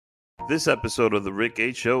This episode of The Rick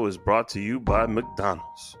H. Show is brought to you by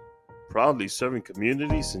McDonald's, proudly serving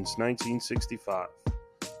communities since 1965.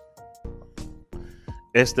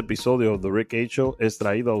 Este episodio of The Rick H. Show es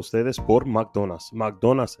traído a ustedes por McDonald's.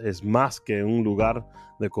 McDonald's es más que un lugar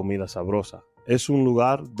de comida sabrosa. Es un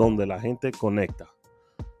lugar donde la gente conecta.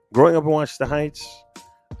 Growing up in Washington Heights,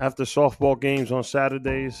 after softball games on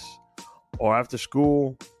Saturdays, or after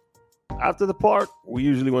school, after the park, we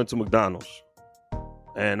usually went to McDonald's.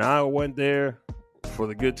 And I went there for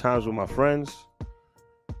the good times with my friends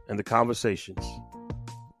and the conversations.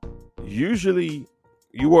 Usually,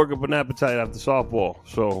 you work up an appetite after softball.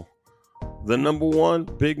 So, the number one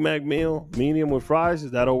Big Mac meal, medium with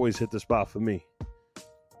fries, that always hit the spot for me.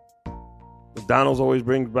 McDonald's always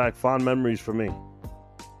brings back fond memories for me.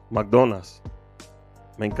 McDonald's.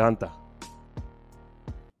 Me encanta.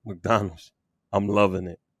 McDonald's. I'm loving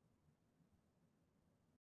it.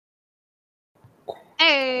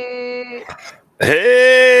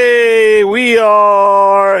 Hey, we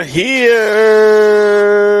are here.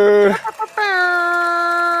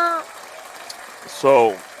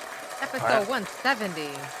 So, episode 170.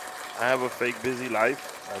 I have a fake busy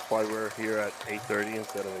life. That's why we're here at 8:30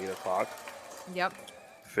 instead of 8 o'clock. Yep.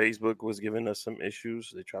 Facebook was giving us some issues.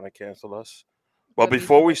 They're trying to cancel us. But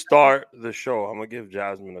before we start the show, I'm going to give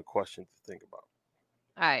Jasmine a question to think about.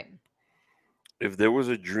 All right. If there was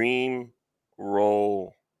a dream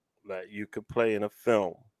role that you could play in a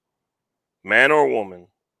film, man or woman,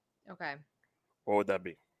 okay, what would that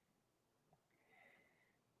be?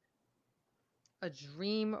 A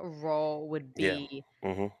dream role would be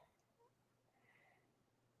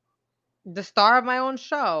the star of my own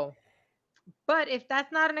show. But if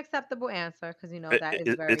that's not an acceptable answer, because that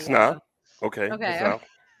is very... It's not. Okay. Okay. It's not.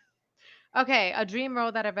 Okay, a dream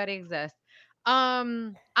role that already exists.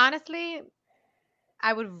 Honestly,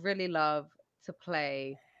 I would really love to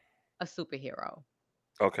play a superhero.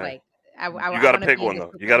 Okay. Like, you got to pick one,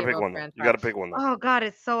 though. You got to pick one, though. You got to pick one, though. Oh, God,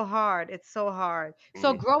 it's so hard. It's so hard.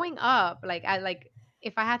 So growing up,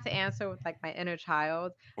 if I had to answer with, my inner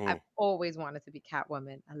child, I've always wanted to be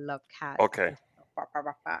Catwoman. I love cats. Okay.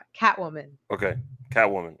 Catwoman. Okay.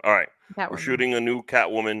 Catwoman. All right. Catwoman. We're shooting a new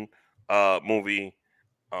Catwoman movie.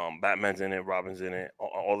 Batman's in it. Robin's in it.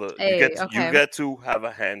 You get to have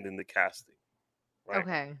a hand in the casting. Right?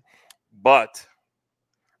 Okay. But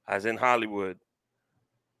as in Hollywood,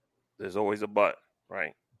 there's always a but,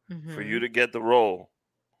 right? Mm-hmm. For you to get the role,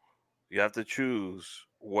 you have to choose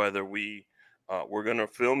whether we're gonna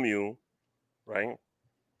film you, right?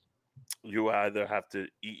 You either have to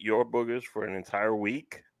eat your boogers for an entire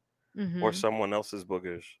week or someone else's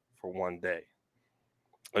boogers for one day.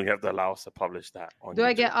 And you have to allow us to publish that on Do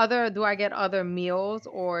YouTube. I get other meals,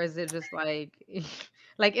 or is it just are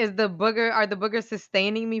the boogers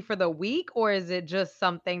sustaining me for the week, or is it just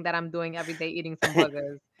something that I'm doing every day, eating some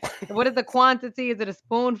boogers? What is the quantity? Is it a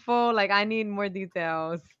spoonful? I need more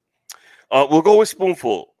details. We'll go with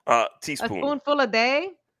spoonful. Teaspoon. A spoonful a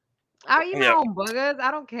day? I'll eat my own boogers. I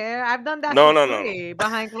don't care. I've done that free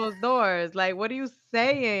behind closed doors. What are you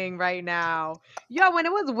saying right now? Yo, when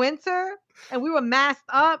it was winter and we were masked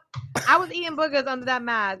up, I was eating boogers under that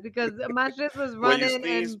mask because my shit was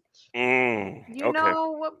running.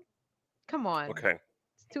 Come on. Okay.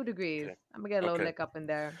 It's 2 degrees. Okay. I'm going to get a little lick up in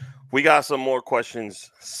there. We got some more questions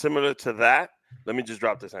similar to that. Let me just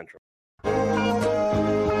drop this intro.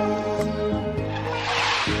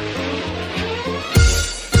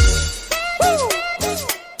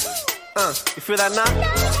 You feel that now?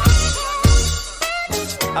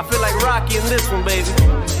 I feel like Rocky in this one, baby.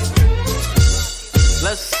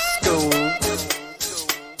 Let's go.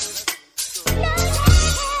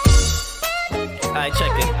 Alright,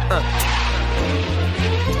 check it.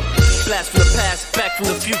 Blast from the past, back from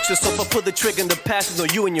the future. So if I pull the trigger in the past, no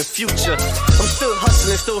you in your future. I'm still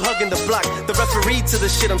hustling, still hugging the block. The referee to the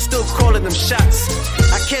shit, I'm still calling them shots.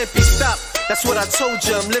 I can't be stopped. That's what I told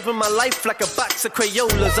you. I'm living my life like a box of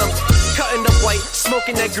Crayolas. I'm cutting up white,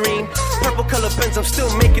 smoking that green. Purple color pens, I'm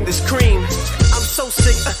still making this cream. I'm so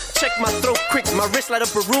sick, check my throat quick. My wrist light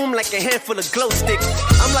up a room like a handful of glow stick.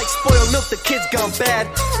 I'm like spoiled milk, the kids gone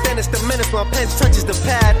bad. Dennis the menace, my pen touches the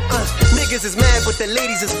pad. Niggas is mad, but the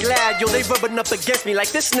ladies is glad. Yo, they rubbing up against me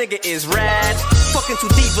like this nigga is rad. Fucking 2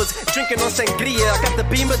 divas, drinking on sangria. I got the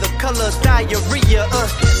beamer, the colors, diarrhea.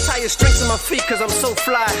 Tire strings in my feet, cause I'm so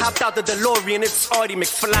fly. Hopped out the DeLorean, it's Artie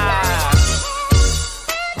McFly.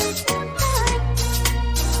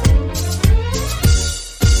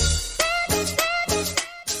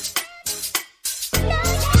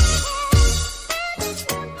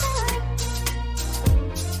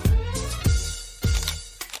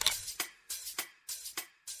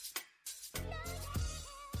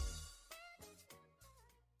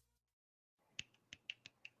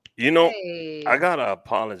 You know, Hey. I gotta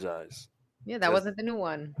apologize. Yeah, that wasn't the new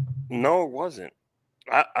one. No, it wasn't.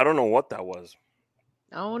 I don't know what that was.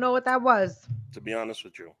 I don't know what that was. To be honest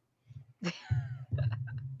with you,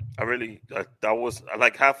 I really that was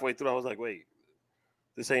like halfway through. I was like, wait,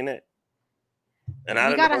 this ain't it. And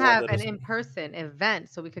we gotta have an in-person event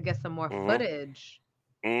so we could get some more footage.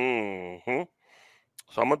 Mm-hmm.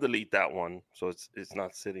 So I'm gonna delete that one so it's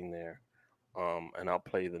not sitting there. And I'll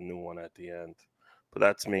play the new one at the end. But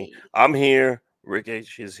that's me. I'm here. Rick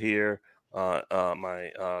H is here.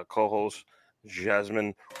 My co-host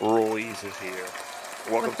Jasmine Ruiz is here.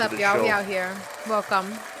 Welcome What's up, to the y'all? show. We out here.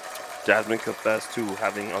 Welcome. Jasmine confessed to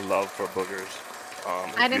having a love for boogers.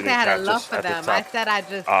 I didn't say I had a love for them. I said I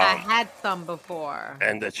had some before.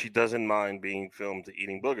 And that she doesn't mind being filmed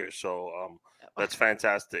eating boogers. So that's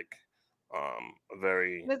fantastic.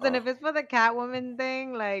 Very. Listen, if it's for the Catwoman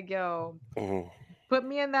thing, like, yo, put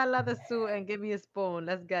me in that leather suit and give me a spoon.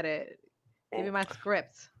 Let's get it. Give me my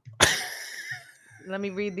script. Let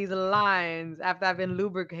me read these lines after I've been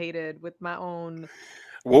lubricated with my own.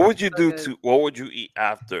 What would you do what would you eat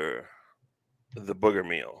after the booger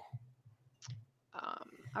meal?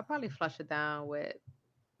 I'll probably flush it down with,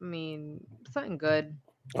 something good.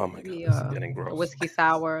 Oh my God, this is getting gross. A whiskey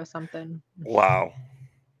sour or something. Wow.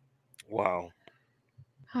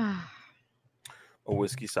 A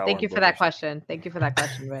whiskey sour. Thank you for that question.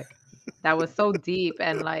 Rick. That was so deep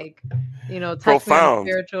and touched me on a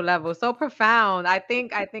spiritual level. So profound. I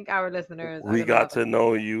think our listeners. We got to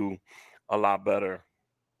know you a lot better.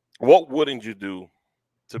 What wouldn't you do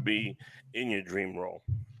to be in your dream role?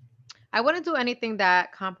 I wouldn't do anything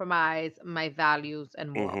that compromise my values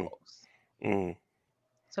and morals.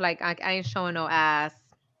 So I ain't showing no ass.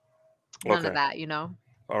 None of that,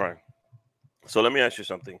 All right. So let me ask you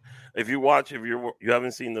something. If you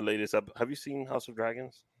haven't seen the latest episode, have you seen House of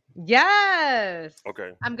Dragons? Yes.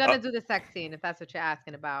 Okay. I'm gonna do the sex scene if that's what you're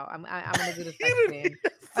asking about. I'm gonna do the sex scene.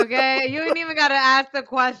 Okay, you ain't even gotta ask the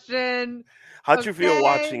question. How'd you feel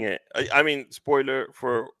watching it? I mean, spoiler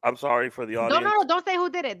I'm sorry for the audience. No, don't say who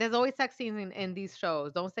did it. There's always sex scenes in these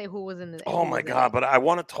shows. Don't say who was in the. Oh my God! But I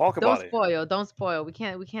want to talk about it. Don't spoil. We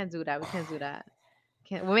can't do that.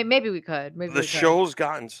 Well, maybe we could. The show's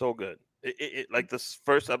gotten so good. It like this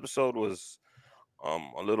first episode was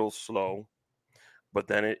a little slow, but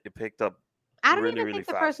then it picked up. I don't even think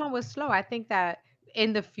the first one was slow. I think that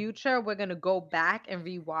in the future we're gonna go back and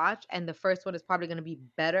rewatch, and the first one is probably gonna be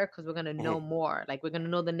better because we're gonna know more. Like we're gonna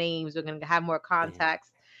know the names. We're gonna have more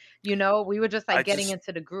context. We were just getting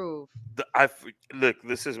into the groove. Look,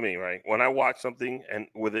 this is me, right? When I watch something and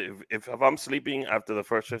with it, if I'm sleeping after the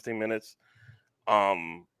first 15 minutes,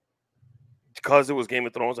 because it was Game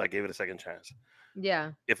of Thrones, I gave it a second chance.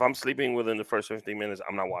 Yeah. If I'm sleeping within the first 15 minutes,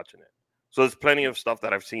 I'm not watching it. So there's plenty of stuff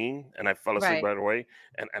that I've seen and I fell asleep right away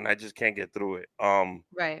and I just can't get through it.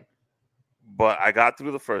 Right. But I got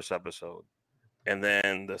through the first episode. And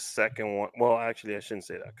then the second one, well, actually I shouldn't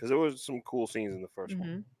say that because there was some cool scenes in the first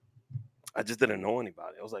one. I just didn't know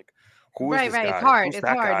anybody. I was like, who is this guy? It's hard.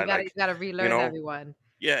 You gotta relearn everyone.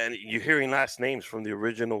 Yeah, and you're hearing last names from the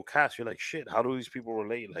original cast. You're like, shit, how do these people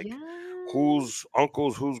relate? Like, who's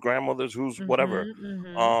uncles, who's grandmothers, who's whatever.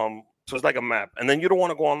 So it's like a map. And then you don't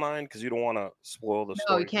want to go online because you don't want to spoil the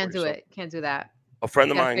story. No, you can't do it. Can't do that. A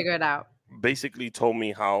friend of mine figure it out. Basically told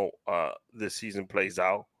me how this season plays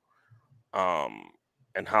out.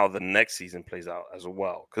 And how the next season plays out as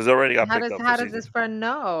well. Because already got picked up. How does this friend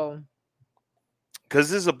know? Because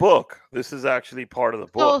this is a book. This is actually part of the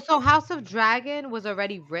book. So House of Dragon was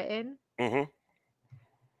already written?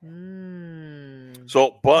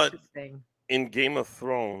 So, but in Game of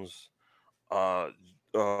Thrones,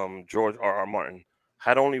 George R.R. Martin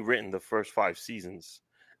had only written the first 5 seasons.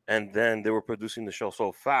 And then they were producing the show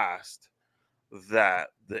so fast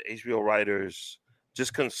that the HBO writers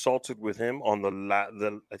just consulted with him on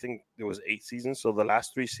I think there was 8 seasons. So the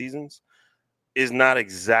last 3 seasons is not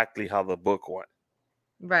exactly how the book went.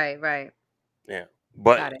 Right. Yeah.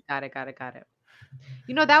 But got it.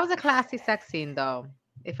 That was a classy sex scene though,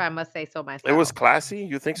 if I must say so myself. It was classy?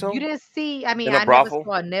 You think so? You didn't see, I never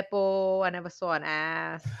saw a nipple, I never saw an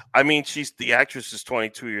ass. I mean, the actress is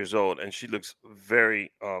 22 years old and she looks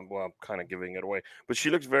very well, I'm kind of giving it away, but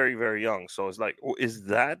she looks very, very young. So it's like, is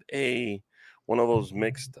that one of those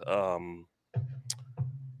mixed the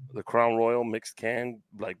Crown Royal mixed can,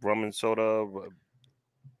 like rum and soda?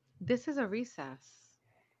 This is a recess.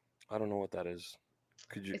 I don't know what that is.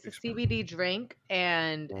 Could you? It's a CBD drink,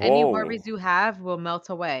 and any worries you have will melt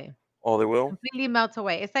away. Oh, they will? Completely melt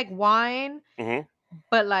away. It's like wine,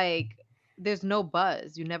 but there's no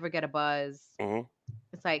buzz. You never get a buzz.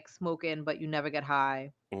 It's like smoking, but you never get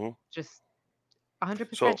high. Just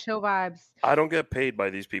 100% chill vibes. I don't get paid by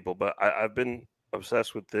these people, but I've been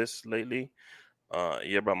obsessed with this lately.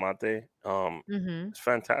 Yerba mate. It's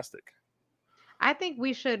fantastic. I think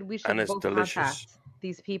we should and it's both delicious. contact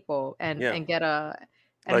these people and get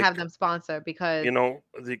have them sponsor, because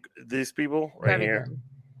these people right here.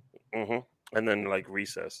 And then like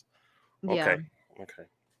recess. Okay. Okay.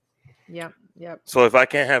 Yep. So if I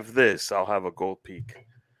can't have this, I'll have a Gold Peak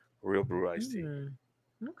real brew iced tea.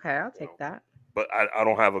 Okay, I'll take that. But I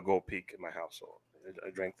don't have a Gold Peak in my house, so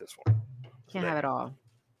I drank this one. Can't have it all.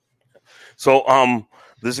 So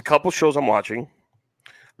there's a couple shows I'm watching.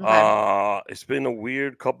 Okay. It's been a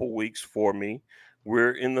weird couple weeks for me.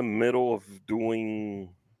 We're in the middle of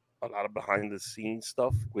doing a lot of behind the scenes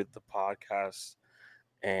stuff with the podcast.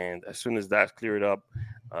 And as soon as that's cleared up,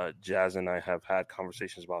 Jazz and I have had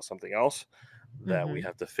conversations about something else that we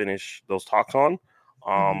have to finish those talks on.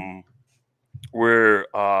 Where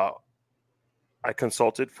I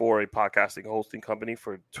consulted for a podcasting hosting company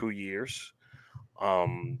for 2 years.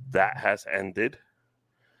 That has ended.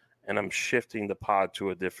 And I'm shifting the pod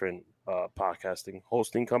to a different podcasting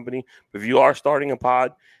hosting company. If you are starting a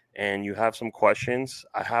pod and you have some questions,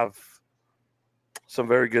 I have some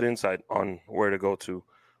very good insight on where to go to.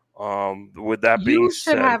 With that being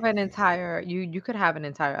said, you should have an entire you could have an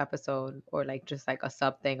entire episode, or like just like a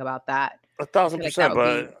sub thing about that. 1,000%.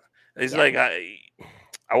 But it's like I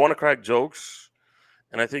want to crack jokes.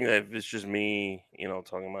 And I think that if it's just me,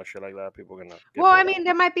 talking about shit like that, people are going to... Well, I mean,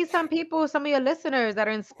 there might be some people, some of your listeners that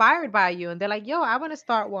are inspired by you. And they're like, yo, I want to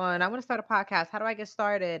start one. I want to start a podcast. How do I get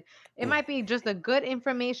started? It might be just a good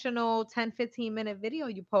informational 10, 15-minute video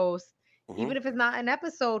you post, even if it's not an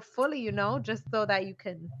episode fully, just so that you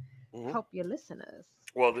can help your listeners.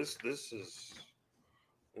 Well, this is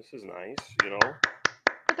nice,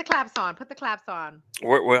 Put the claps on.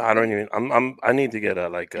 I don't even... I need to get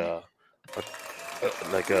an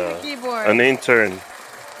intern,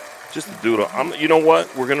 just to doodle. You know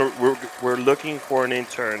what? We're looking for an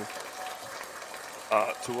intern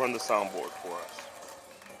to run the soundboard for us.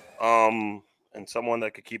 And someone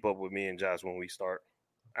that could keep up with me and Jazz when we start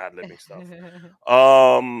ad-libbing stuff.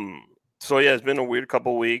 So yeah, it's been a weird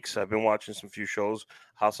couple weeks. I've been watching some few shows.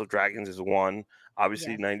 House of Dragons is one.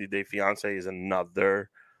 Obviously, 90 Day Fiance is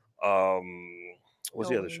another. What's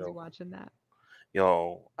the other show? Watching that.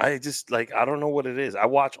 Yo, I just I don't know what it is. I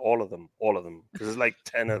watch all of them because there's like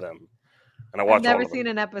 10 of them, and I watch. I've never seen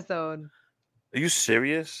an episode. Are you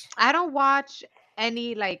serious? I don't watch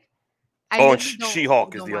any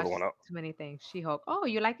She-Hulk is the other one. Too many things. She-Hulk. Oh,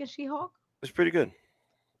 you like it, She-Hulk? It's pretty good.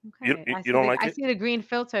 Okay. You don't like it? I see the green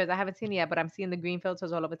filters. I haven't seen it yet, but I'm seeing the green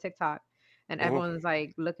filters all over TikTok, and everyone's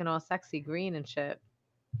like looking all sexy green and shit.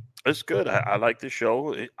 It's good. I like the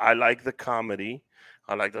show. I like the comedy.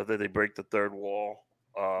 I like that they break the third wall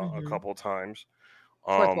a couple times.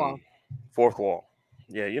 Fourth wall.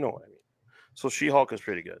 Yeah, you know what I mean. So She-Hulk is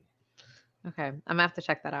pretty good. Okay, I'm gonna have to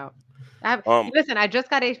check that out. Listen, I just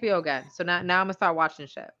got HBO again, so now I'm gonna start watching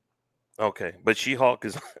shit. Okay, but She-Hulk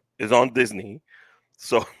is on Disney,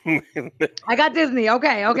 so I got Disney.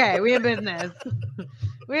 Okay, we in business.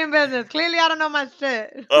 Clearly, I don't know my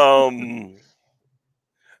shit.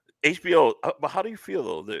 HBO, but how do you feel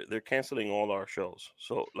though? They're canceling all our shows.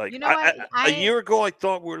 So a year ago, I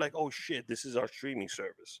thought we were like, oh shit, this is our streaming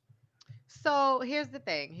service. So here's the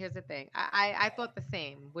thing. I thought the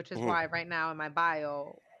same, which is why right now in my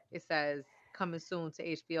bio it says coming soon to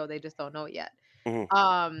HBO. They just don't know it yet.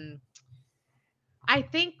 I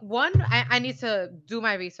think I need to do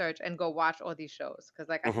my research and go watch all these shows because,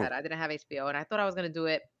 like I said, I didn't have HBO and I thought I was gonna do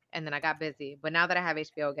it. And then I got busy. But now that I have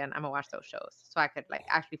HBO again, I'm gonna watch those shows so I could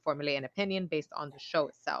actually formulate an opinion based on the show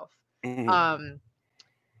itself.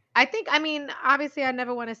 I think, obviously I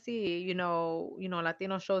never want to see,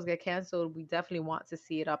 Latino shows get canceled. We definitely want to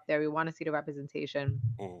see it up there. We want to see the representation.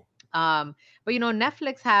 But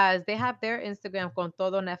Netflix have their Instagram con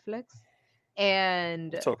todo Netflix.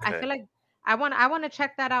 And I feel like I want to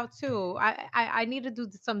check that out too. I need to do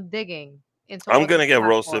some digging into I'm gonna get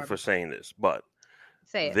roasted for saying this, but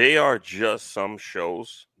they are just some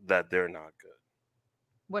shows that they're not good.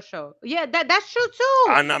 What show? Yeah, that's true too.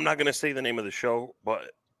 I'm not gonna say the name of the show,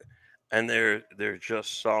 but they're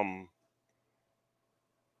just some.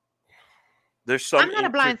 There's some. I'm not a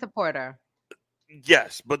blind supporter.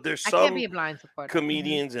 Yes, but there's some. I can't be a blind supporter.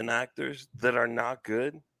 Comedians and actors that are not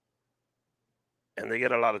good, and they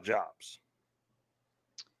get a lot of jobs.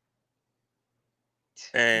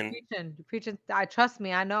 And you're preaching. I trust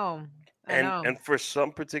me. I know. And for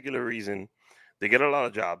some particular reason, they get a lot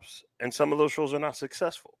of jobs, and some of those shows are not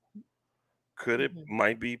successful.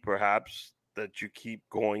 Might be perhaps that you keep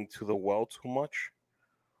going to the well too much,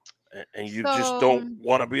 and you just don't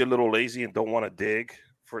want to be a little lazy and don't want to dig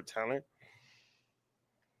for talent?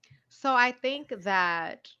 So I think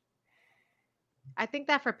that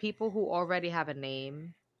for people who already have a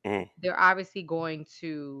name, they're obviously going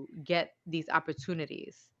to get these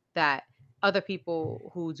opportunities that other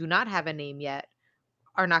people who do not have a name yet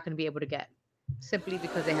are not going to be able to get, simply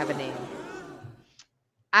because they have a name.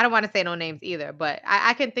 I don't want to say no names either, but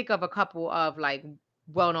I can think of a couple of like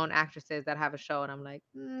well-known actresses that have a show, and I'm like,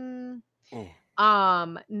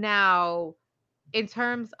 now in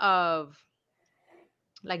terms of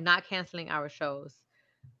like not canceling our shows,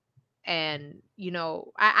 and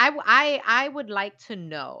I would like to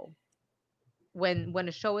know when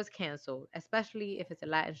a show is canceled, especially if it's a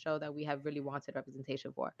Latin show that we have really wanted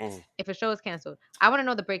representation for. If a show is canceled, I want to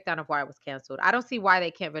know the breakdown of why it was canceled. I don't see why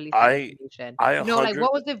they can't release that information. Like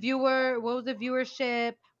what was the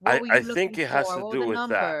viewership? What were you looking think it has for? to What do were the with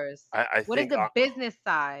numbers? that. What is the business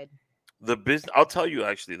side? The business. I'll tell you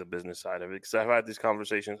actually the business side of it, because I've had these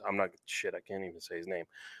conversations. I can't even say his name,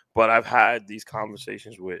 but I've had these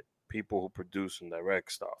conversations with people who produce and direct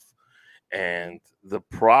stuff. And the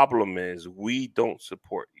problem is we don't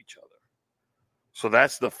support each other. So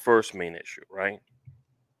that's the first main issue, right?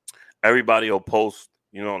 Everybody will post,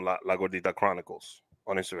 La Gordita Chronicles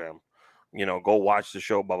on Instagram. Go watch the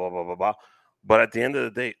show, blah, blah, blah, blah, blah. But at the end of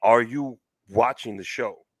the day, are you watching the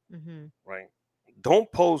show? Right? Don't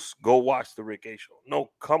post, go watch the Rick A Show.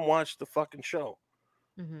 No, come watch the fucking show.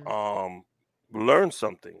 Learn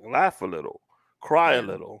something, laugh a little, cry a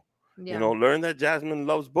little. Learn that Jasmine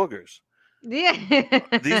loves boogers. Yeah.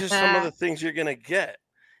 These are some of the things you're gonna get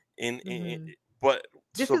but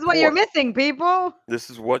this is what you're missing, people. This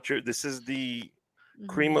is the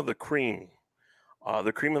cream of the cream,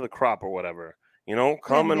 the cream of the crop, or whatever.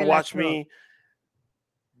 Come and watch me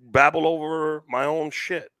babble over my own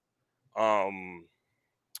shit. By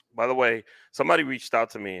the way, somebody reached out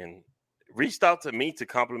to me to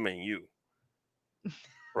compliment you.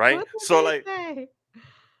 Right? So like say?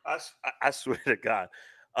 I swear to God.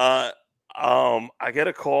 I get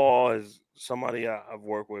a call as somebody I've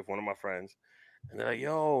worked with, one of my friends, and they're like,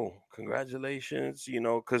 "Yo, congratulations!"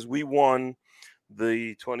 Because we won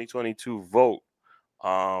the 2022 vote.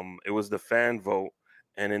 It was the fan vote,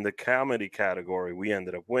 and in the comedy category, we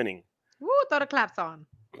ended up winning. Woo! Throw the claps on.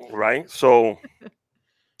 Right. So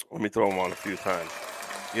let me throw them on a few times.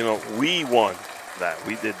 We won that.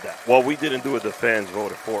 We did that. Well, we didn't do it. The fans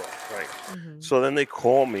voted for us, right? So then they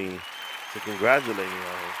call me to congratulate me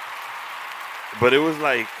on it. But it was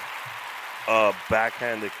like a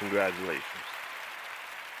backhanded congratulations.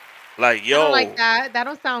 Like, yo. I don't like that. That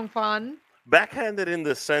don't sound fun. Backhanded in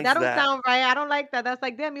the sense that. That don't sound right. I don't like that. That's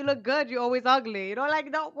like, damn, you look good. You're always ugly. You don't like,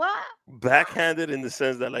 no, what? Backhanded in the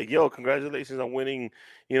sense that, like, yo, congratulations on winning,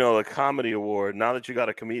 the comedy award now that you got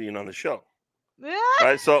a comedian on the show. Yeah.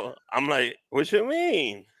 Right? So I'm like, what you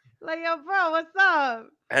mean? Like, yo, bro, what's up?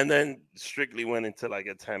 And then Strictly went into like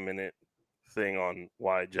a 10-minute thing on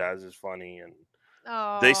why Jazz is funny, and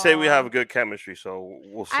they say we have a good chemistry, so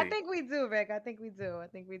we'll see. I think we do, Rick. I think we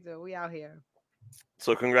do. We out here.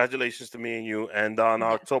 So congratulations to me and you. And on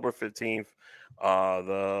October 15th,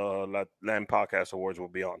 the Latin Podcast Awards will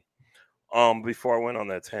be on. Before I went on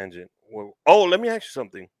that tangent, let me ask you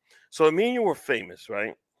something. So me and you were famous,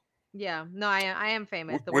 right? Yeah. No, I am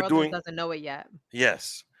famous. The world doesn't know it yet.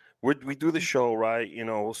 Yes. We do the show, right?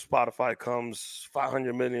 Spotify comes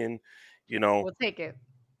 500 million. We'll take it.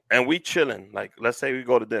 And we chilling. Like, let's say we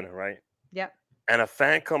go to dinner, right? Yep. And a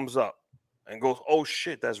fan comes up and goes, "Oh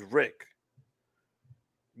shit, that's Rick,"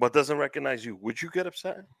 but doesn't recognize you. Would you get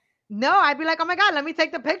upset? No, I'd be like, "Oh my God, let me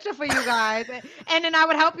take the picture for you guys," and then I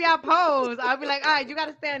would help you out pose. I'd be like, "All right, you got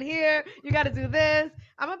to stand here. You got to do this.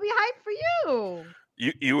 I'm gonna be hyped for you."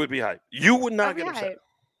 You would be hyped. You would not get upset.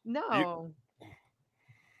 No.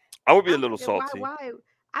 I would be a little salty. Why?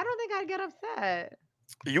 I don't think I'd get upset.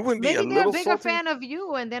 You wouldn't be a little salty? Maybe they're a bigger fan of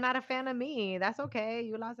you and they're not a fan of me. That's okay.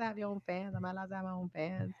 You're allowed to have your own fans. I'm not allowed to have my own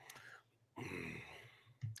fans.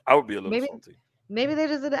 I would be a little salty. Maybe they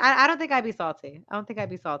just. I don't think I'd be salty. I don't think I'd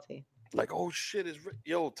be salty. Like, oh shit,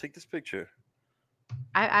 yo, take this picture.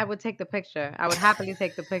 I would take the picture. I would happily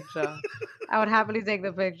take the picture.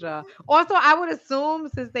 Also, I would assume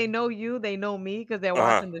since they know you, they know me because they're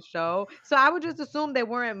watching the show. So I would just assume they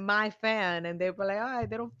weren't my fan and they were like, all right,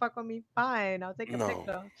 they don't fuck with me. Fine, I'll take a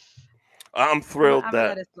picture. I'm thrilled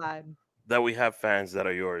that we have fans that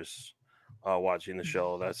are yours watching the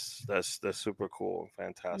show. That's super cool.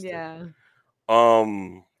 Fantastic. Yeah.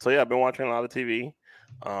 So yeah, I've been watching a lot of TV.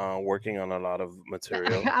 Working on a lot of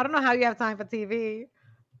material. I don't know how you have time for TV.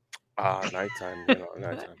 Nighttime,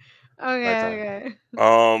 nighttime. Okay.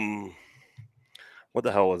 What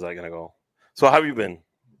the hell was I gonna go? So how have you been?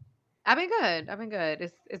 I've been good.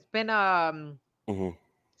 It's been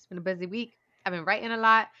It's been a busy week. I've been writing a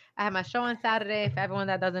lot. I had my show on Saturday. For everyone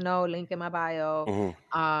that doesn't know, link in my bio.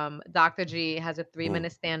 Dr. G has a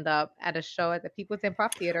 3-minute stand-up at a show at the People's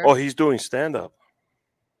Improv Theater. Oh, he's doing stand-up.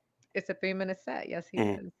 It's a 3-minute set. Yes, he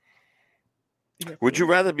is. Yes, Would you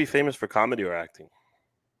rather be famous for comedy or acting?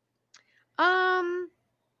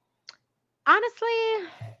 Honestly,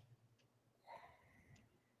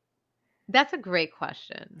 that's a great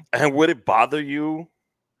question. And would it bother you?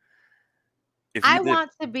 If I want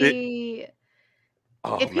to be.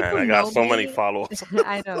 Oh man, I got so many follow-ups.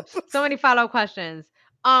 I know, so many follow-up questions.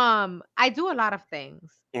 I do a lot of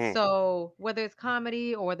things. So whether it's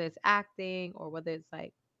comedy or whether it's acting or whether it's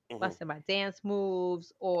like busting my dance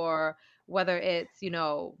moves or whether it's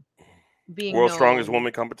being World's Strongest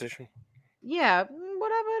Woman competition. Yeah,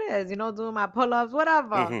 whatever it is, doing my pull-ups,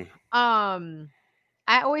 whatever.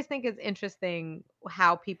 I always think it's interesting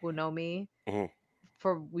how people know me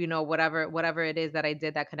for whatever it is that I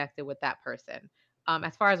did that connected with that person.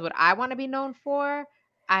 As far as what I want to be known for,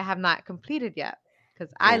 I have not completed yet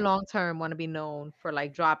because I long term want to be known for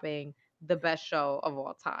like dropping the best show of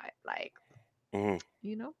all time, like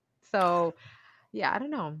So yeah, I don't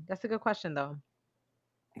know. That's a good question though.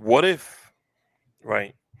 What if,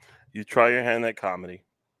 right? You try your hand at comedy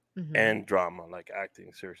and drama, like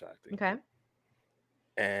acting, serious acting. Okay.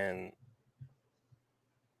 And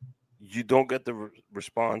you don't get the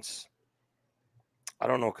response. I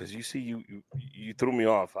don't know, because you threw me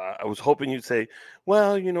off. I was hoping you'd say,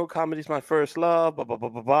 well, comedy's my first love, blah, blah, blah,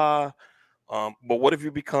 blah, blah. But what if you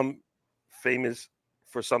become famous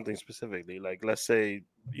for something specifically? Like, let's say,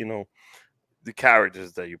 the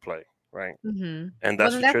characters that you play. Right, and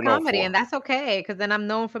that's what you're known comedy, for. And that's okay because then I'm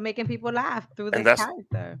known for making people laugh through this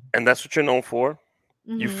character. And that's what you're known for.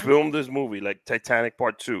 You filmed this movie like Titanic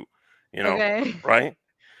Part 2, right?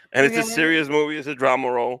 And it's a serious movie, it's a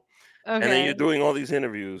drama role, and then you're doing all these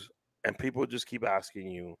interviews, and people just keep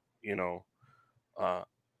asking you, to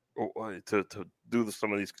do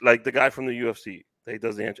some of these, like the guy from the UFC, he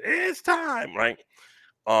does the answer. It's time, right?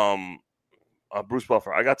 Bruce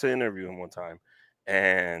Buffer. I got to interview him one time.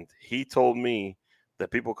 And he told me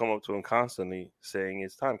that people come up to him constantly saying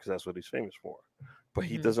it's time because that's what he's famous for. But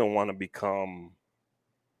he doesn't want to become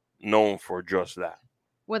known for just that.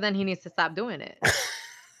 Well, then he needs to stop doing it.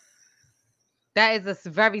 That is a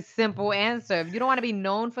very simple answer. If you don't want to be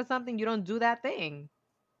known for something, you don't do that thing.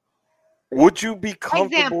 Would you be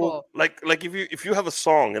comfortable? Like if you have a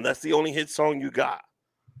song and that's the only hit song you got.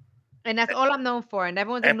 And that's all I'm known for. And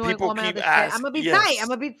everyone's ignoring all my other shit. I'm going to be tight. I'm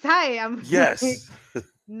going to be tight. Yes.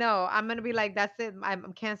 No, I'm going to be like, that's it.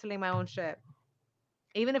 I'm canceling my own shit.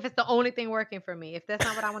 Even if it's the only thing working for me. If that's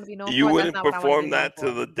not what I want to be known for. You wouldn't perform that to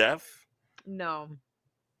the deaf? No.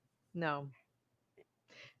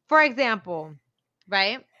 For example,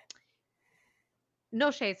 right? No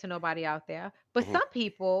shade to nobody out there. But some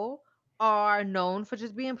people are known for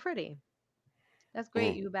just being pretty. That's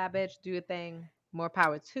great. You bad bitch. Do your thing. More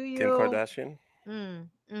power to you. Kim Kardashian?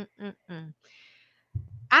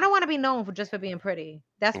 I don't want to be known for being pretty.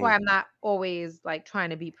 That's why I'm not always like trying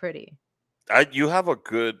to be pretty. You have a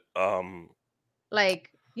good like,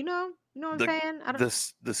 you know what I'm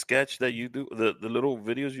saying? The sketch that you do, the little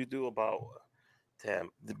videos you do about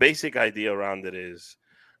the basic idea around it is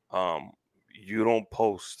you don't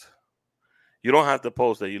post. You don't have to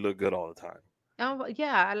post that you look good all the time.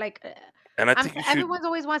 Yeah, like and I think everyone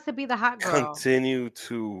always wants to be the hot girl. Continue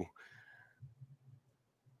to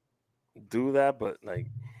do that, but like,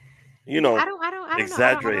 I don't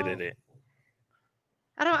exaggerated it.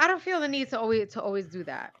 I don't feel the need to always do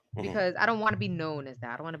that because I don't want to be known as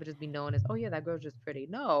that. I don't want to just be known as, oh yeah, that girl's just pretty.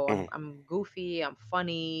 No, I'm goofy, I'm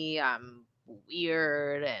funny, I'm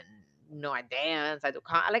weird, and I dance, I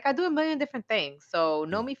do a million different things. So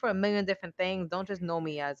know me for a million different things. Don't just know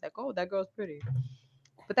me as like, oh, that girl's pretty.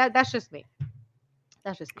 But that's just me.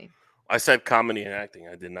 That's just me. I said comedy and acting.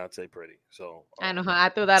 I did not say pretty. So I know I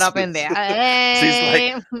threw that up in there.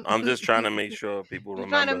 She's like, I'm just trying to make sure people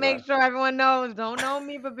remember. Trying to make sure everyone knows. Don't know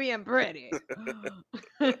me for being pretty.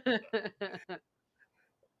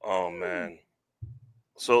 Oh man.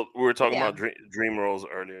 So we were talking about dream roles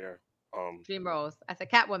earlier. Dream roles. I said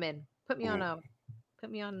Catwoman. Put me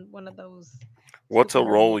on one of those. What's a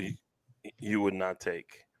role you would not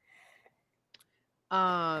take?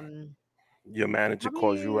 Your manager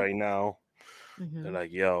calls you right now. They're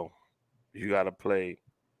like, "Yo, you gotta play."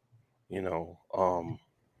 I'm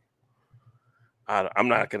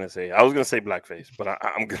not gonna say. I was gonna say blackface, but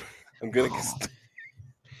I'm gonna.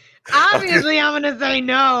 Obviously, I'm gonna say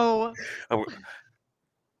no.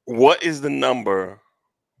 What is the number?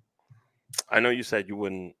 I know you said you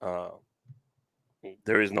wouldn't.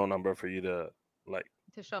 There is no number for you to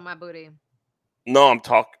to show my booty. No, I'm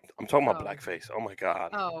talking about blackface. Oh my god.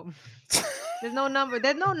 Oh, there's no number.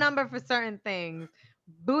 There's no number for certain things.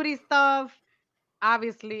 Booty stuff.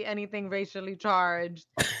 Obviously, anything racially charged.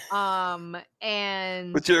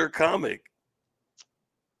 And but you're a comic.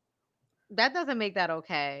 That doesn't make that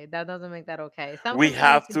okay. That doesn't make that okay. We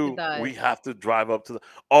have to drive up to the.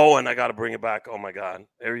 Oh, and I got to bring it back. Oh my god,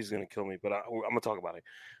 Aries gonna kill me, but I'm gonna talk about it.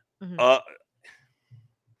 Mm-hmm.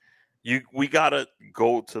 We gotta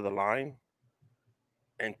go to the line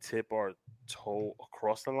and tip our toe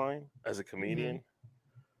across the line as a comedian.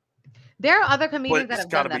 Mm-hmm. There are other comedians that have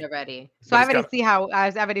done that already. So I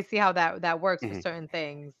already see how that works for certain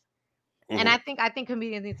things. Mm-hmm. And I think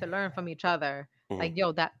comedians need to learn from each other. Mm-hmm. Like,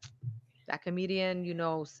 yo, that comedian,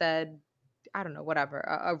 said, I don't know, whatever,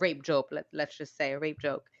 a rape joke. Let's just say a rape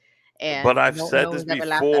joke. And but I've said this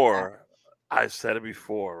before. I've said it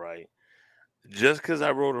before, right? Just because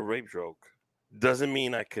I wrote a rape joke doesn't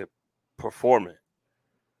mean I could perform it.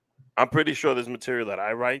 I'm pretty sure there's material that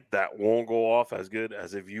I write that won't go off as good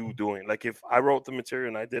as if you doing. Like if I wrote the material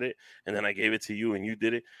and I did it, and then I gave it to you and you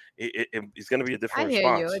did it, it's going to be a different response.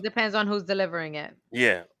 I hear you. It depends on who's delivering it.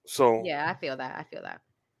 Yeah. So. Yeah, I feel that.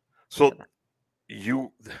 So you're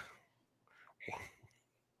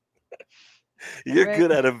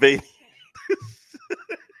good at evading.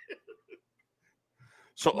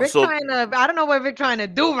 Rick I don't know what Rick trying to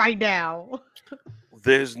do right now.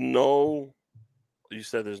 You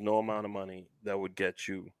said there's no amount of money that would get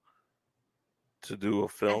you to do a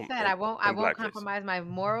film. I said I won't compromise my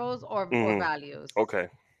morals or values. Okay.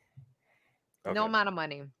 No amount of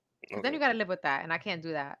money. Okay. Then you got to live with that, and I can't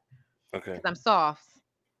do that. Okay. Because I'm soft.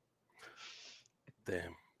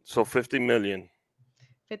 Damn. So 50 million.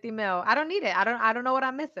 50 mil. I don't need it. I don't know what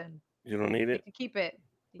I'm missing. You don't need it? You can keep it.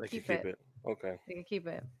 Keep it. Okay. You can keep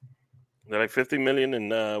it. They're like 50 million and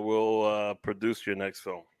we'll produce your next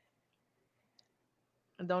film.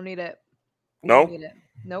 Don't need it. No? Don't need it.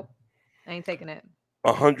 Nope. I ain't taking it.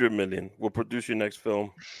 100 million. We'll produce your next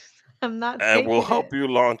film. I'm not and we'll help you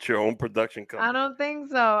launch your own production company. I don't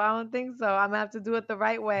think so. I'm gonna have to do it the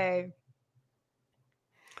right way.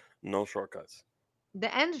 No shortcuts.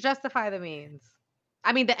 The ends justify the means.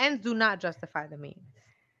 I mean, the ends do not justify the means.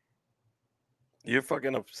 You're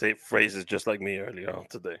fucking up phrases just like me earlier on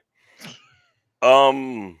today.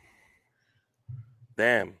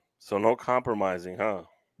 Damn. So no compromising, huh?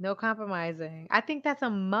 No compromising. I think that's a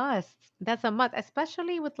must. That's a must,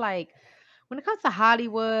 especially with when it comes to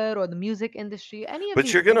Hollywood or the music industry,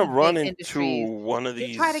 But you're gonna run into one of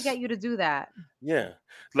these. They try to get you to do that. Yeah,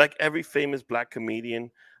 like every famous black comedian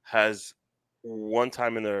has one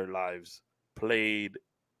time in their lives played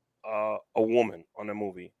a woman on a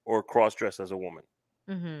movie or cross-dressed as a woman.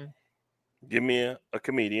 Mm-hmm. Give me a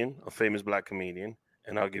comedian, a famous black comedian,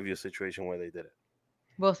 and I'll give you a situation where they did it.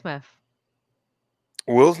 Will Smith.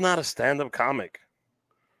 Will's not a stand-up comic.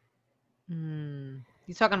 You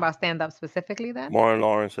talking about stand-up specifically then? Martin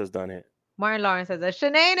Lawrence has done it. Martin Lawrence has a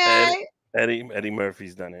Shanae. Eddie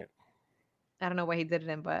Murphy's done it. I don't know what he did it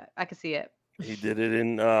in, but I can see it. He did it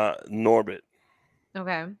in Norbit.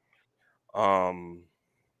 Okay. Chappelle,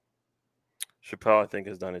 I think,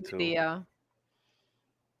 has done it too. Yeah.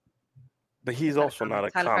 But he's also not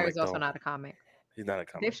a comic. Tyler Perry's also not a comic. He's not a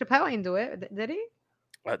comic. Dave Chappelle ain't do it, did he?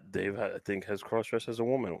 Dave, I think, has cross-dressed as a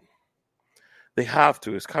woman. They have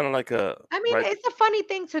to. It's kind of like a. I mean, it's a funny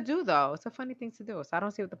thing to do, though. It's a funny thing to do. So I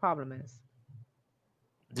don't see what the problem is.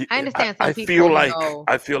 I understand some people.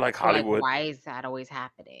 I feel like Hollywood. Why is that always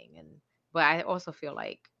happening? But I also feel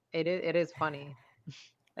like it is funny.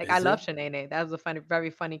 I love Shanae. That was a very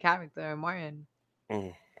funny character in Martin.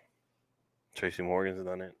 Tracy Morgan's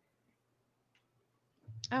done it.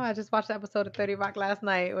 Oh, I just watched the episode of 30 Rock last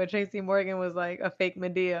night where Tracy Morgan was like a fake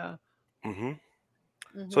Medea. Mm-hmm.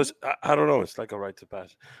 So it's, I don't know. It's like a rite to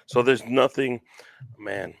pass. So there's nothing,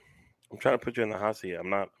 man. I'm trying to put you in the hot seat. I'm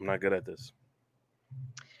not good at this.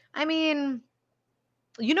 I mean,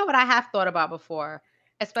 you know what I have thought about before,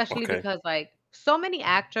 especially because so many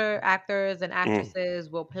actors and actresses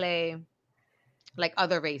will play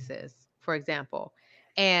other races, for example,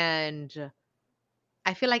 and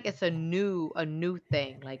I feel like it's a new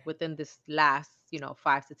thing, within this last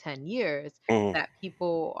 5 to 10 years, that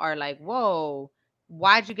people are like, whoa,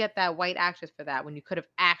 why'd you get that white actress for that when you could have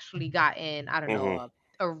actually gotten, I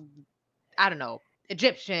don't know,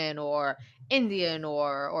 Egyptian or Indian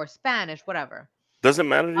or Spanish, whatever. Doesn't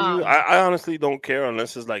matter to you. I honestly don't care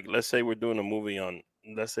unless it's let's say we're doing a movie on,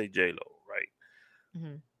 let's say J-Lo, right?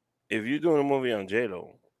 Mm-hmm. If you're doing a movie on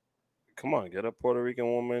J-Lo, come on, get a Puerto Rican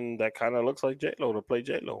woman that kind of looks like J-Lo to play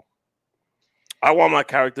J-Lo. I want my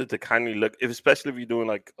character to kind of look, especially if you're doing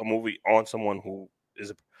like a movie on someone who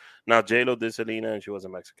is now J-Lo did Selena and she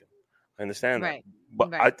wasn't Mexican. I understand that,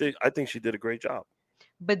 but I think she did a great job.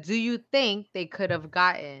 But do you think they could have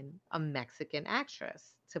gotten a Mexican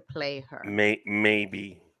actress to play her?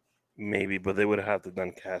 Maybe, but they would have to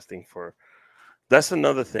done casting for. That's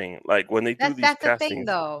another thing. Like when they do these castings, the thing,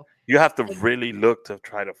 though. You have to really look to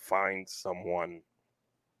try to find someone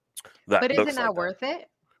that. But isn't that worth it?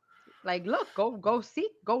 Like, look, go see,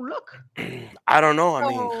 go look. I don't know. I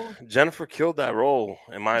mean, Jennifer killed that role,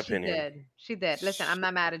 in my opinion. She did. Listen, I'm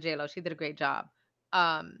not mad at J-Lo. She did a great job.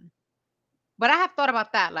 But I have thought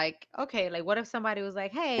about that. Like, okay, like what if somebody was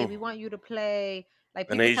like, hey, we want you to play like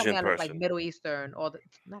an Asian person, look like Middle Eastern or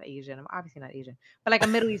not Asian. I'm obviously not Asian, but like a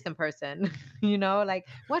Middle Eastern person. You know, like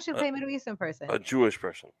why should play a Middle Eastern person? A Jewish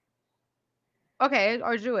person. Okay,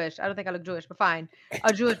 or Jewish. I don't think I look Jewish, but fine.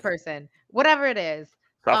 A Jewish person, whatever it is.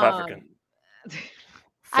 South African.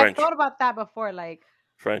 I've thought about that before. Like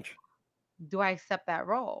French. Do I accept that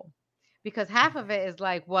role? Because half of it is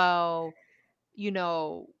like, well, you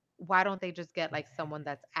know, why don't they just get like someone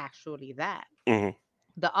that's actually that? Mm-hmm.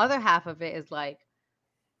 The other half of it is like,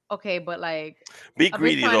 okay, but like, be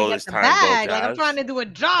greedy though this time. Like I'm trying to do a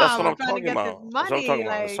job. That's what I'm talking about. That's what I'm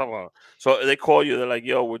talking about. So they call you. They're like,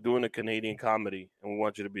 "Yo, we're doing a Canadian comedy, and we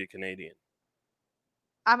want you to be a Canadian."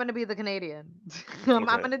 I'm gonna be the Canadian. I'm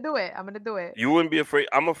gonna do it. I'm gonna do it. You wouldn't be afraid.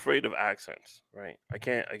 I'm afraid of accents, right? I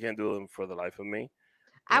can't do them for the life of me.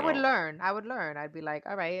 I would learn. I'd be like,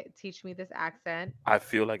 all right, teach me this accent. I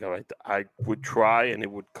feel like I would try, and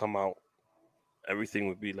it would come out. Everything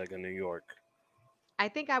would be like a New York. I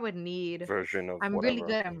think I would need version of. I'm really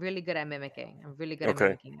good at mimicking. I'm really good at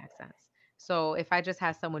mimicking accents. So if I just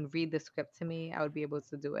had someone read the script to me, I would be able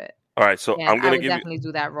to do it. All right, so I'm gonna definitely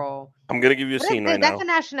do that role. I'm gonna give you a scene right now. That's a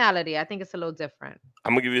nationality. I think it's a little different.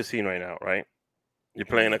 I'm gonna give you a scene right now, right? You're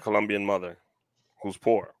playing a Colombian mother who's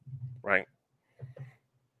poor, right?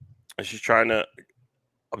 And she's trying to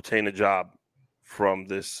obtain a job from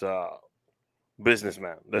this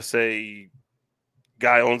businessman. Let's say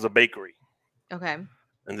guy owns a bakery. Okay.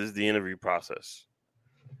 And this is the interview process.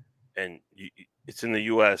 And it's in the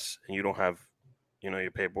U.S. and you don't have, your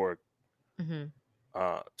paperwork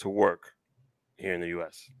to work here in the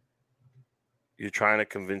U.S. You're trying to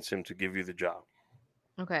convince him to give you the job.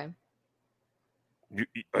 Okay.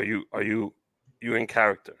 Are you in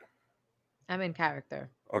character? I'm in character.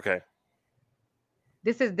 Okay.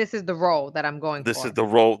 This is the role that I'm going for. This is the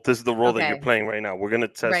role that you're playing right now. We're gonna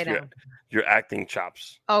test your acting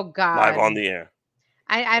chops. Oh God! Live on the air.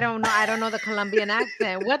 I don't know. I don't know the Colombian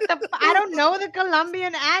accent. What the? I don't know the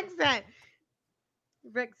Colombian accent.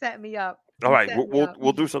 Rick set me up. All right,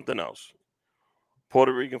 we'll do something else.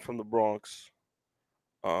 Puerto Rican from the Bronx.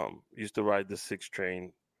 Used to ride the 6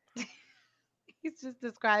 train. He's just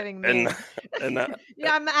describing me. And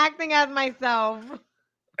yeah, I'm acting as myself.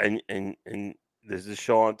 And there's a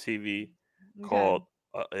show on TV called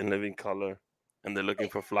In Living Color, and they're looking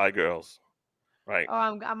for fly girls, right?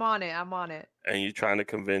 Oh, I'm on it. I'm on it. And you're trying to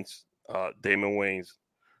convince Damon Wayans,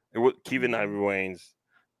 Keevan Ivory Wayans,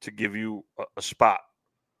 to give you a spot.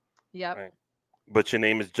 Yep. Right? But your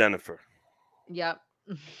name is Jennifer. Yep.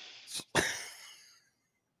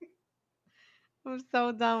 I'm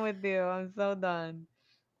so done with you. I'm so done.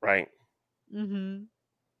 Right. Mm-hmm.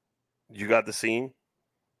 You got the scene?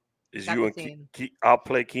 Is you and I'll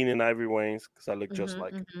play Keenan Ivory Wayans because I look just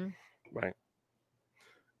like him. Right.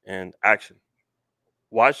 And action.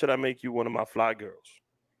 Why should I make you one of my fly girls?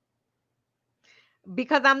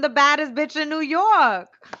 Because I'm the baddest bitch in New York.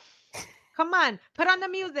 Come on, put on the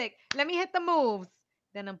music. Let me hit the moves.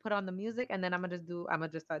 Then I'm put on the music, and then I'm gonna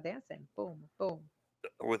just start dancing. Boom, boom.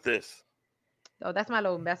 With this. Oh, that's my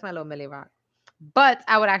little Millie Rock. But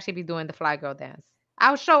I would actually be doing the fly girl dance.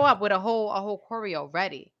 I'll show up with a whole choreo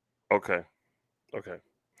ready. Okay.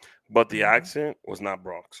 But the accent was not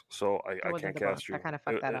Bronx, so I can't cast you. I kind of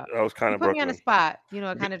fucked that up. I was kind of put me on the spot.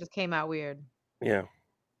 It kind of just came out weird. Yeah.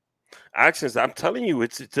 Accents. I'm telling you,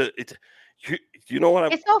 it's you know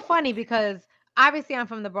what? It's so funny because obviously I'm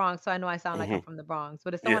from the Bronx, so I know I sound like I'm from the Bronx.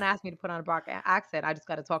 But if someone asked me to put on a Bronx accent, I just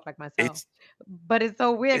got to talk like myself. But it's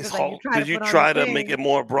so weird because you try to make it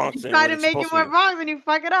more Bronx. You try to make it more Bronx and you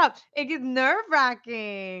fuck it up. It gets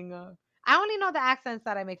nerve-wracking. I only know the accents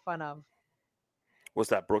that I make fun of.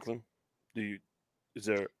 What's that, Brooklyn? Is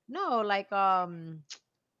there? No, like I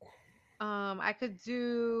could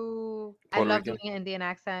do. I love doing an Indian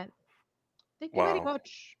accent. Thank you very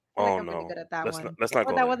much. I'm really good at that one. Let's not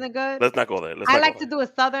go there. That wasn't good. Let's not go there. I like to do a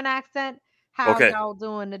Southern accent. How y'all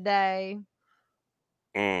doing today?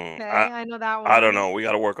 Okay, I know that one. I don't know. We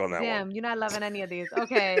got to work on that one. Damn, you're not loving any of these.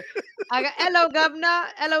 Okay. I got hello, governor.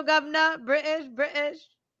 Hello, governor. British.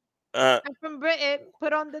 I'm from Britain.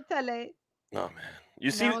 Put on the telly. Oh, man.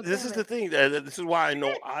 You see, this is the thing. This is why I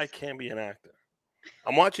know I can't be an actor.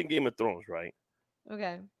 I'm watching Game of Thrones, right?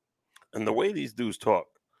 Okay. And the way these dudes talk,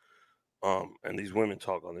 and these women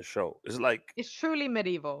talk on the show, is like... It's truly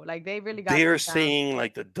medieval. Like, they really got... They're saying,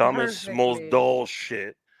 like, the dumbest, most dull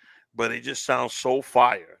shit, but it just sounds so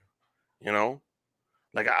fire, you know?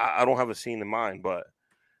 Like, I don't have a scene in mind, but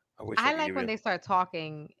I wish I like when they start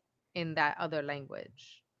talking in that other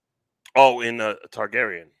language. Oh, in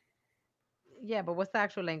Targaryen. Yeah, but what's the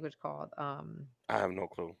actual language called? I have no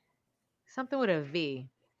clue. Something with a V.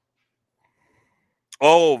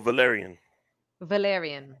 Oh, Valerian.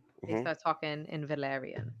 They start talking in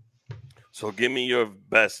Valerian. So give me your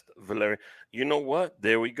best Valerian. You know what?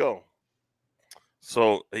 There we go.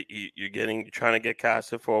 So you're trying to get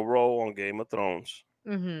casted for a role on Game of Thrones.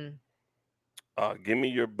 Mm-hmm. Give me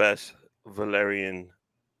your best Valerian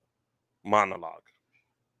monologue.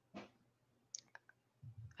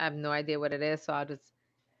 I have no idea what it is, so I'll just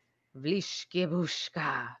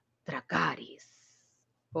Vlishkibushka Dragaris.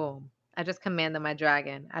 Boom. I just commanded my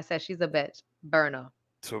dragon. I said she's a bitch. Burn her.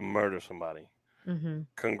 To murder somebody. Mm-hmm.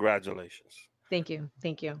 Congratulations. Thank you.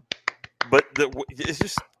 But it's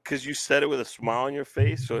just because you said it with a smile on your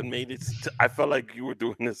face, so it made it. I felt like you were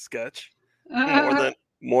doing this sketch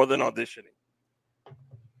more than auditioning.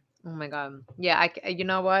 Oh my god! Yeah, you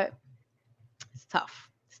know what? It's tough.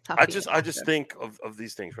 I just think of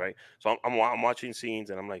these things, right? So I'm watching scenes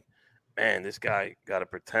and I'm like, man, this guy got to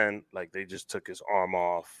pretend like they just took his arm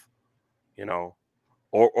off, you know,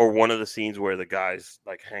 or one of the scenes where the guy's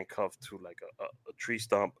like handcuffed to like a tree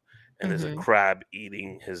stump and there's a crab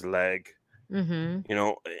eating his leg, you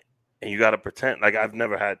know, and you got to pretend like I've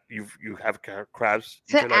never had you have crabs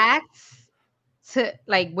to act. To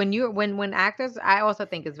like when actors, I also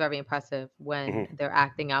think it's very impressive when they're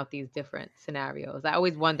acting out these different scenarios. I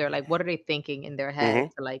always wonder, like, what are they thinking in their head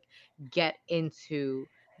to like get into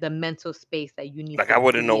the mental space that you need. Like, I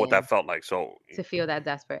wouldn't know what that felt like. So to feel that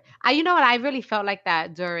desperate, you know what? I really felt like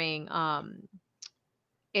that during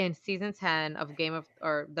in season 10 of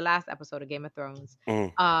the last episode of Game of Thrones.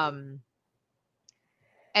 And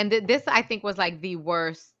this I think was like the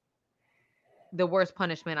worst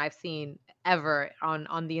punishment I've seen ever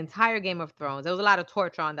on the entire Game of Thrones. There was a lot of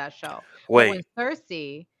torture on that show. Wait. But when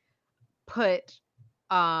Cersei put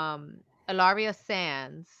Ilaria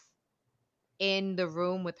Sands in the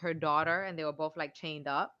room with her daughter and they were both like chained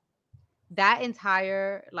up, that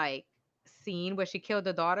entire like scene where she killed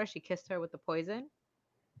the daughter, she kissed her with the poison.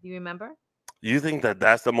 Do you remember? You think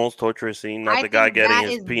that's the most torturous scene? Not the guy getting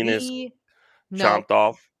his penis chomped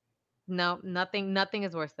off? No, nothing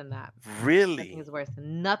is worse than that. Really?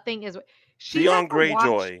 Nothing is. Theon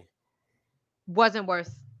Greyjoy wasn't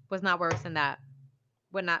worse. Was not worse than that.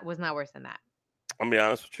 Was not worse than that. I'll be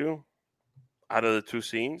honest with you. Out of the two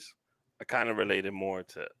scenes, I kind of related more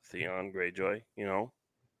to Theon Greyjoy. You know.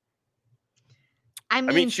 I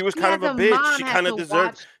mean, she was kind of a bitch. She kind of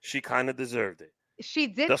deserved. She kind of deserved it. She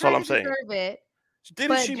did. That's all I'm saying. Deserve it.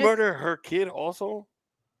 Didn't she murder her kid also?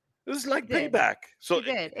 It was like payback. So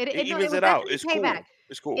it evens it out. It's cool.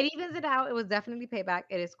 It's cool. It evens it out. It was definitely payback.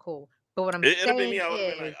 It is cool. But what I'm saying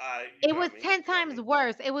is, it was 10 times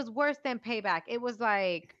worse. It was worse than payback. It was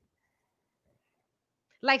like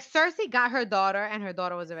Cersei got her daughter, and her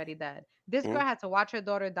daughter was already dead. This girl had to watch her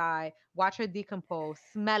daughter die, watch her decompose,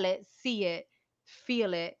 smell it, see it,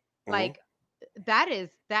 feel it. Like that.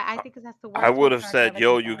 I think that's the worst. I would have said,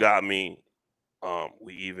 "Yo, you got me.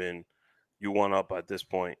 We even." You won up at this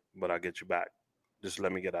point, but I'll get you back. Just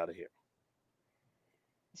let me get out of here.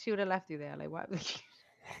 She would have left you there. Like, what?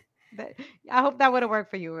 I hope that would have worked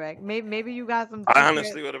for you, Rick. Maybe you got some. I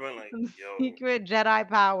honestly would have been like, yo, secret Jedi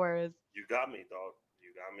powers. You got me, dog.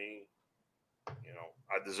 You got me. You know,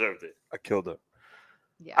 I deserved it. I killed her.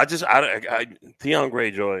 Yeah. Theon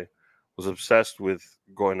Greyjoy was obsessed with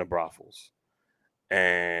going to brothels.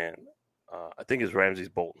 And I think it's Ramsay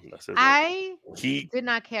Bolton. That's his name. He did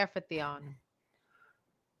not care for Theon.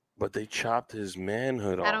 But they chopped his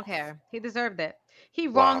manhood off. I don't care. He deserved it. He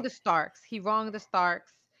wronged the Starks.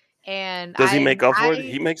 And does he make up for it?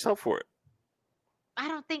 He makes up for it. I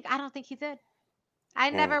don't think he did. I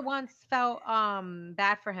never once felt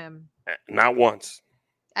bad for him. Not once.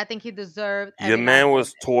 I think he deserved. Your man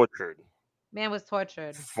was tortured.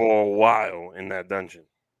 For a while in that dungeon.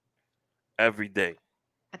 Every day.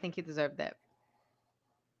 I think he deserved it.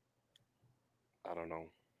 I don't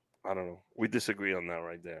know. We disagree on that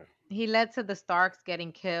right there. He led to the Starks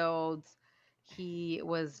getting killed, he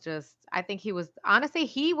was just. I think he was honestly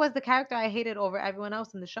he was the character I hated over everyone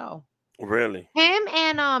else in the show. Really? Him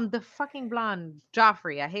and the fucking blonde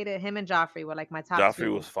Joffrey. I hated him and Joffrey were like my top Joffrey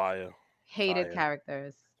two was fire. hated Fire.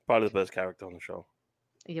 characters. Probably the best character on the show.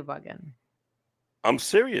 You're bugging. I'm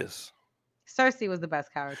serious. Cersei was the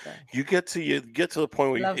best character. You get to the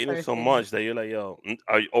point where you hate him so much that you're like, yo,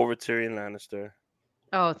 are you over Tyrion Lannister?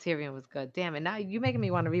 Oh, Tyrion was good. Damn it. Now you're making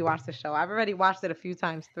me want to rewatch the show. I've already watched it a few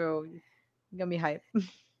times through. You're gonna be hype.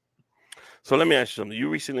 So let me ask you something. You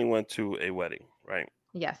recently went to a wedding, right?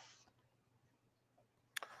 Yes.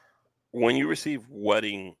 When you receive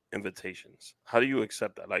wedding invitations, how do you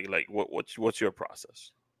accept that? Like what's your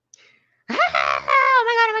process?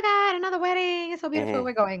 Oh my god, another wedding. It's so beautiful. Mm-hmm.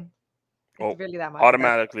 We're going. It's really that much.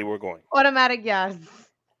 Automatically we're going. Automatic, yes.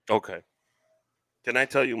 Okay. Can I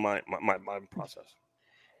tell you my process?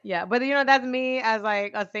 Yeah, but that's me as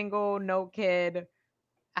like a single, no kid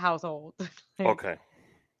household. Okay.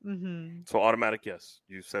 Mm-hmm. So automatic, yes.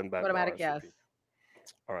 You send back automatic, yes.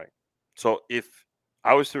 All right. So if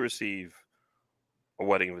I was to receive a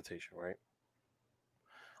wedding invitation, right?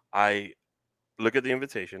 I look at the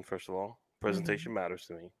invitation first of all. Presentation matters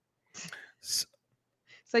to me.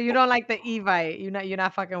 So you don't like the Evite? You're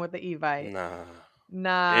not fucking with the Evite?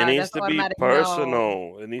 Nah. It needs to be personal.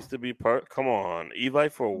 No. It needs to be Come on,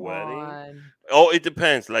 Evite for a wedding. Oh, it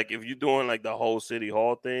depends. Like if you're doing like the whole city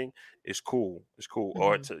hall thing, it's cool. It's cool. Mm-hmm.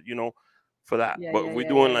 Or it's for that. Yeah, but we're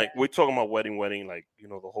doing we're talking about wedding, like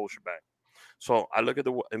the whole shebang. So I look at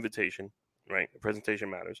the invitation, right? The presentation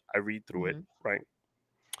matters. I read through it, right?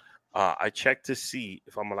 I check to see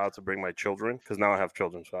if I'm allowed to bring my children because now I have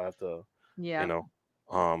children, so I have to. Yeah.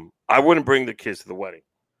 I wouldn't bring the kids to the wedding.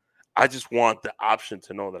 I just want the option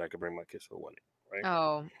to know that I could bring my kids to the wedding, right?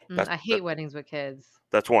 Oh, I hate weddings with kids.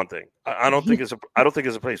 That's one thing. I don't think it's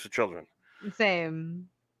a place for children. Same.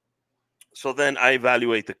 So then I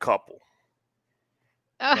evaluate the couple.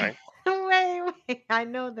 Right? Wait! I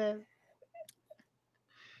know this.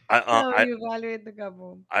 You evaluate the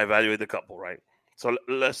couple. I evaluate the couple, right? So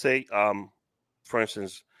let's say, for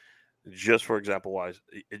instance, just for example wise,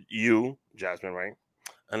 you, Jasmine, right?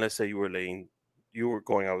 And let's say you were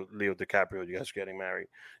going out with Leo DiCaprio, you guys are getting married.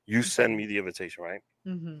 You send me the invitation, right?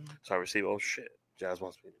 Mm-hmm. So I receive, oh shit, Jazz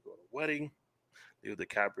wants me to go to the wedding. Leo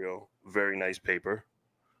DiCaprio, very nice paper,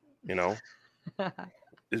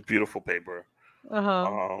 it's beautiful paper.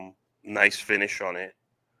 Nice finish on it.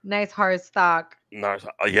 Nice hard stock.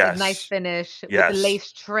 Yes. Nice finish with the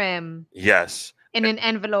lace trim. Yes. In an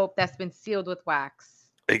envelope that's been sealed with wax.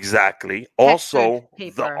 Exactly. Also,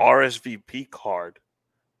 the RSVP card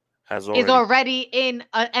is already in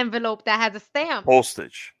an envelope that has a stamp.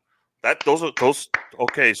 Postage. Those.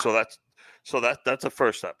 Okay, so that's a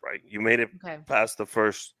first step, right? You made it past the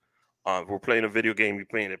first. We're playing a video game. You're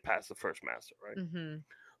playing it past the first master, right?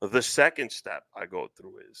 Mm-hmm. The second step I go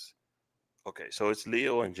through is, okay, so it's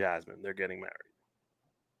Leo and Jasmine. They're getting married,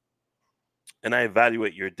 and I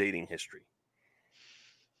evaluate your dating history.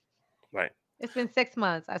 Right. It's been 6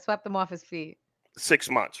 months. I swept him off his feet. 6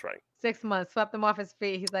 months, right? 6 months. Swept him off his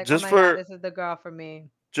feet. He's like, God, this is the girl for me.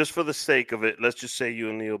 Just for the sake of it, let's just say you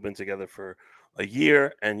and Leo have been together for a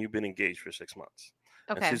year and you've been engaged for 6 months.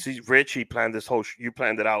 Okay. And since he's rich, he planned this whole. You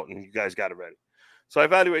planned it out, and you guys got it ready. So I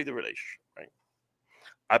evaluate the relationship, right?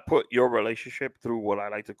 I put your relationship through what I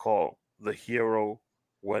like to call the hero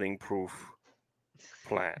wedding proof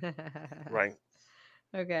plan, right?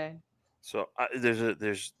 Okay. So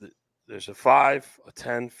there's a 5, a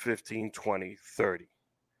 10, 15, 20, 30.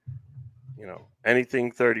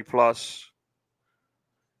 Anything 30 plus.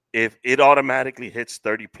 If it automatically hits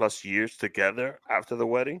 30 plus years together after the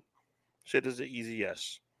wedding, shit is an easy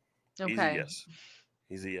yes. Okay. Easy yes.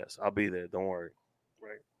 Easy yes. I'll be there. Don't worry.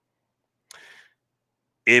 Right.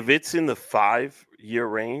 If it's in the 5-year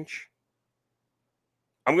range,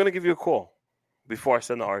 I'm going to give you a call before I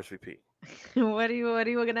send the RSVP. What are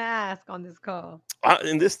you going to ask on this call?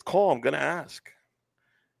 In this call, I'm going to ask,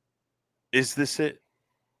 is this it?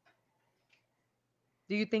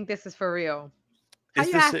 Do you think this is for real? How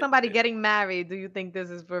you ask somebody getting married, do you think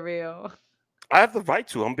this is for real? I have the right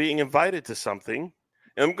to. I'm being invited to something.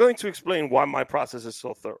 And I'm going to explain why my process is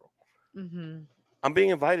so thorough. Mm-hmm. I'm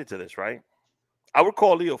being invited to this, right? I would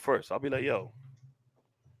call Leo first. I'll be like, yo,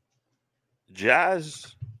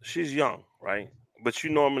 Jazz, she's young, right? But she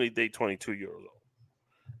normally date 22-year-old.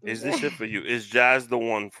 Is this it for you? Is Jazz the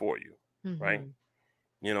one for you, right?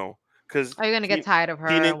 Because are you going to get tired of her?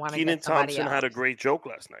 Kenan Thompson had a great joke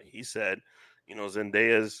last night. He said,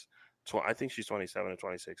 Zendaya's, I think she's 27 or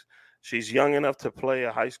 26. She's young enough to play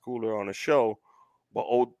a high schooler on a show, but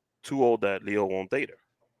too old that Leo won't date her,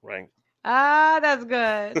 right? Ah, that's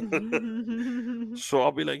good. So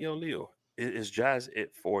I'll be like, yo, Leo, is jazz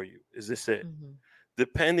it for you? Is this it? Mhm.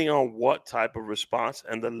 Depending on what type of response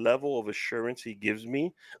and the level of assurance he gives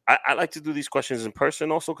me, I like to do these questions in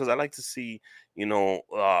person also because I like to see,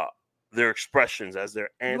 their expressions as they're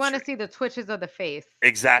You want to answering. see the twitches of the face.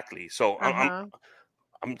 Exactly. So Uh-huh.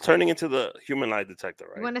 I'm turning into the human lie detector,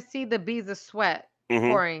 You right? want to see the beads of sweat Mm-hmm.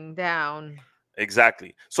 pouring down.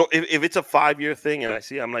 Exactly. So if it's a 5-year thing and I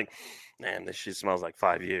see, I'm like, man, this shit smells like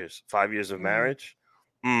 5 years. 5 years of marriage.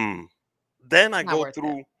 Then I Not go worth it.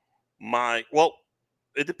 through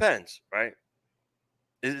it depends, right?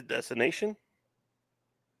 Is it destination?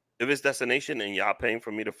 If it's destination and y'all paying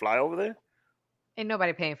for me to fly over there, Ain't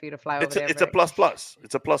nobody paying for you to fly over there, it's a Rick. plus plus.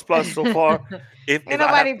 It's a plus plus so far. Ain't If I have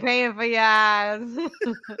nobody paying for your ass.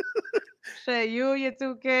 Shit, you, your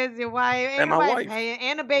 2 kids, your wife, ain't and my nobody wife, paying,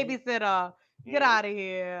 and a babysitter. Get out of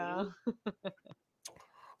here.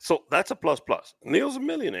 so that's a plus plus. Leo's a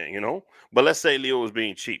millionaire, But let's say Leo was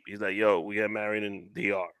being cheap. He's like, yo, we get married in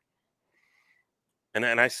DR. And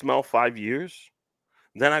I smell 5 years.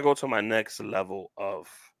 Then I go to my next level of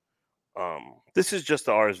this is just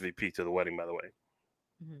the RSVP to the wedding, by the way.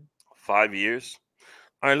 5 years.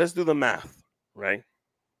 All right, let's do the math, right?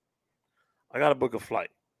 I got to book a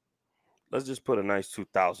flight. Let's just put a nice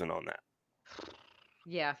 2,000 on that.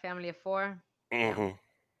 Yeah, family of 4. Mm-hmm.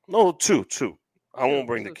 No, two. I won't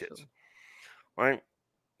bring the kids. Two. Right?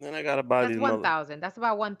 Then I gotta buy That's these 1,000. That's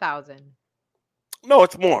about 1,000. No,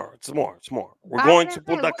 it's more. We're going to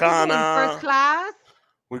Punta Cana. First class?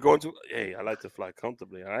 We're going to. Hey, I like to fly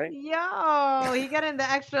comfortably. All right. Yo, he getting the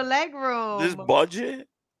extra leg room. This budget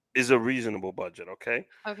is a reasonable budget. Okay.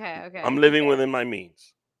 Okay. I'm living within my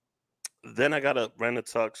means. Then I gotta rent a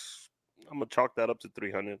tux. I'm gonna chalk that up to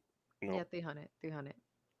 300. Yeah, 300.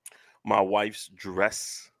 My wife's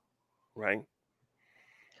dress, right?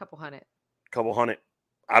 Couple hundred.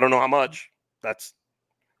 I don't know how much. That's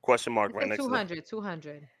question mark right next to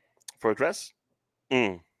 200 for a dress.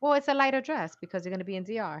 Well, it's a lighter dress because you're going to be in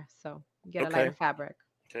DR, so you get a lighter fabric.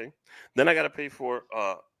 Okay. Then I got to pay for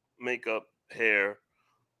makeup, hair.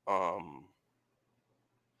 Oh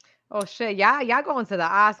shit, y'all going to the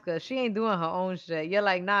Oscars. She ain't doing her own shit. You're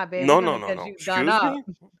like, nah, baby. No. Excuse me.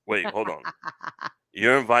 Wait, hold on.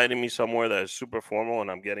 You're inviting me somewhere that is super formal and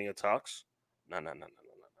I'm getting a tux? No.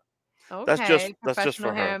 Okay. That's just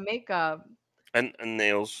for hair her. And makeup. And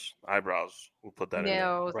nails, eyebrows. We'll put that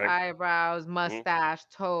nails, in there. Right? Eyebrows, mustache,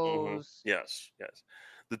 toes. Yes.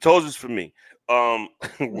 The toes is for me. I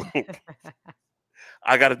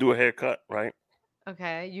got to do a haircut, right?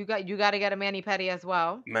 Okay, you got to get a mani-pedi as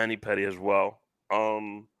well. Mani-pedi as well.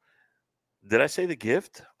 Did I say the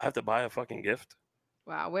gift? I have to buy a fucking gift.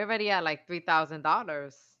 Wow, we're already at like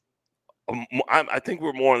 $3,000. I think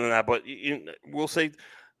we're more than that, but we'll say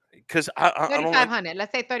because I 3,500.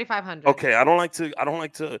 Let's say 3,500. Okay, I don't like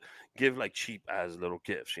to give like cheap as little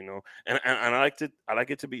gifts, and I like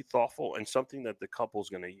it to be thoughtful and something that the couple's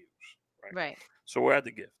gonna use. Right. So we're at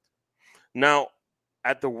the gift now.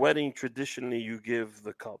 At the wedding, traditionally, you give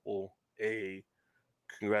the couple a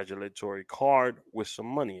congratulatory card with some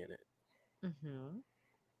money in it. Mm-hmm.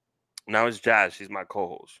 Now it's Jazz. She's my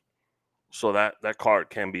co-host. So that card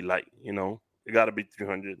can be light, It got to be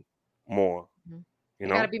 300 more, It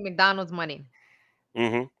got to be McDonald's money.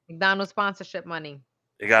 Mm-hmm. McDonald's sponsorship money.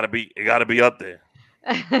 It got to be up there.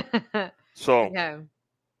 So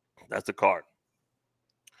that's the card.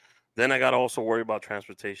 Then I got to also worry about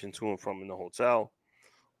transportation to and from in the hotel.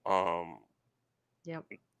 Yep.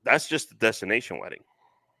 That's just the destination wedding.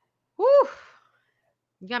 Woo!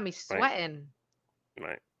 You got me sweating.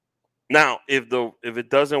 Right. Now, if it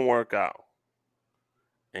doesn't work out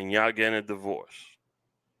and y'all getting a divorce,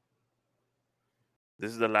 this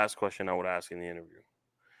is the last question I would ask in the interview.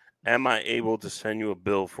 Am I able to send you a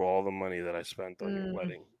bill for all the money that I spent on your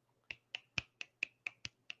wedding?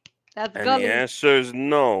 That's and gully. The answer is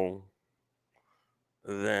no.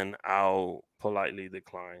 Then I'll politely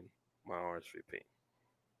decline my RSVP.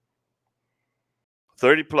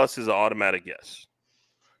 30 plus is an automatic yes.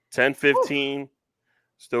 10, 15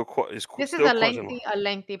 still is This is a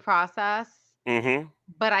lengthy process. Mm-hmm.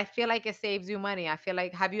 But I feel like it saves you money. I feel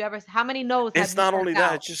like, how many no's have you sent out? It's not only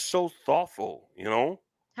that, it's just so thoughtful,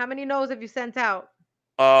 How many no's have you sent out?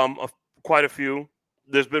 Quite a few.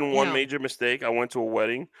 There's been one major mistake. I went to a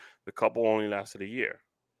wedding. The couple only lasted a year.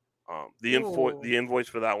 The invoice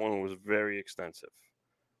for that one was very extensive.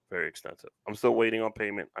 Very extensive. I'm still waiting on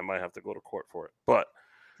payment. I might have to go to court for it. But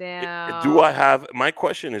my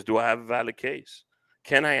question is, do I have a valid case?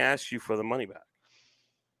 Can I ask you for the money back?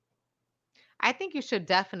 I think you should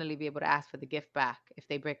definitely be able to ask for the gift back if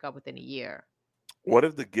they break up within a year. What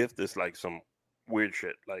if the gift is like some weird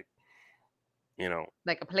shit, like, you know,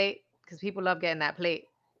 like a plate? Because people love getting that plate,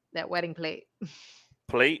 that wedding plate.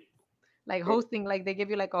 plate? Like hosting, like they give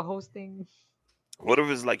you like a hosting. What if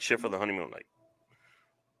it's like shit for the honeymoon? Like,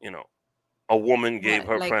 you know, a woman gave What,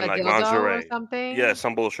 her like friend a like dildo or lingerie. something? Yeah,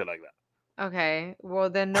 some bullshit like that. Okay. Well,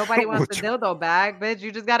 then nobody wants the dildo bag, bitch.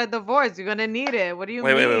 You just got a divorce. You're gonna need it. What do you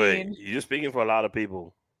mean? Wait. You're speaking for a lot of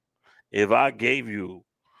people. If I gave you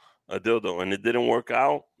a dildo and it didn't work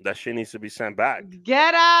out, that shit needs to be sent back.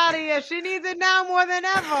 Get out of here. She needs it now more than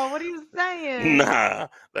ever. What are you saying? Nah,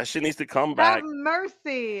 that shit needs to come back. Have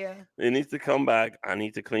mercy. It needs to come back. I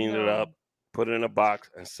need to clean it up, put it in a box,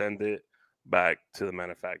 and send it back to the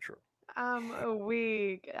manufacturer. I'm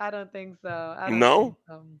weak. I don't think so. No?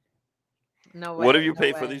 No way. What if you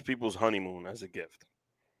pay for these people's honeymoon as a gift?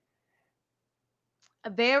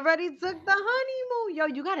 They already took the honeymoon. Yo,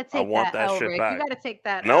 you gotta take I want that that L, shit Rick. back. You gotta take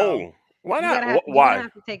that No. L. Why You not? Why? You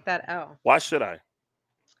have to take that L. Why should I?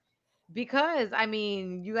 Because I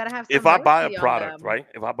mean, you gotta have. Some if I buy a mercy on product, them. right?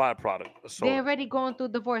 If I buy a product, they're already going through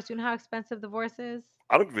divorce. You know how expensive divorce is?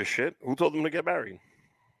 I don't give a shit. Who told them to get married?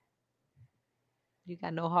 You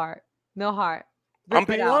got no heart. No heart. I'm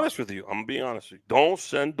being honest with you. I'm being honest with you.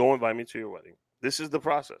 Don't invite me to your wedding. This is the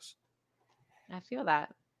process. I feel that.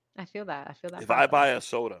 If process. I buy a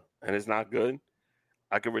soda and it's not good,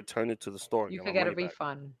 I can return it to the store. You could get a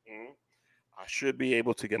refund. Mm-hmm. I should be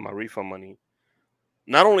able to get my refund money.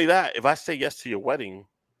 Not only that, if I say yes to your wedding,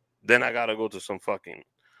 then I gotta go to some fucking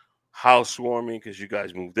housewarming because you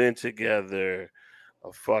guys moved in together.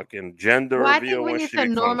 A fucking gender reveal when she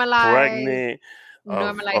becomes pregnant.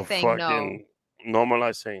 Normalize saying no.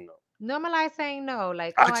 Normalize saying no. Normalize saying no.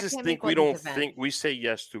 Like I just think we don't think we say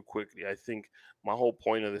yes too quickly. I think my whole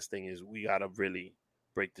point of this thing is we gotta really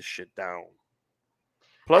break the shit down.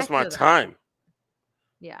 Plus my time.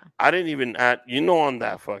 Yeah. I didn't even add, on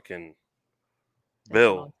that fucking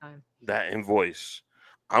bill, that invoice.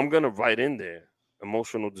 I'm gonna write in there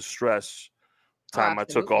emotional distress, time I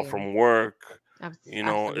took off from work.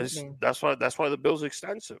 That's why the bill's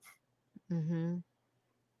extensive. Mm-hmm.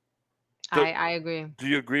 I agree. Do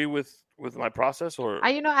you agree with my process, or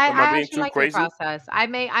I actually like your process. I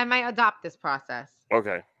might adopt this process.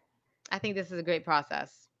 Okay. I think this is a great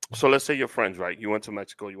process. So let's say you're friends, right? You went to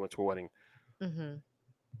Mexico. You went to a wedding. Mm-hmm.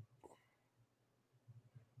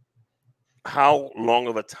 How long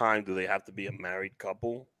of a time do they have to be a married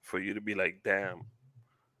couple for you to be like, damn,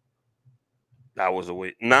 that was a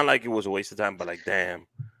waste? Not like it was a waste of time, but like, damn,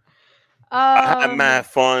 I had mad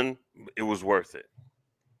fun. It was worth it.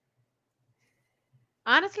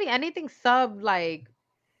 Honestly, anything sub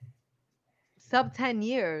 10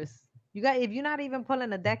 years. If you're not even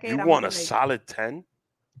pulling a decade, you want a solid 10?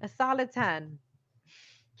 A solid 10.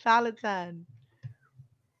 Solid 10.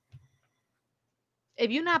 If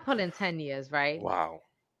you're not pulling 10 years, right? Wow.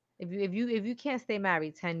 If you can't stay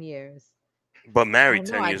married 10 years. But married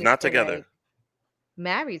 10 years, not together.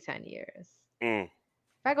 Married 10 years. Mm.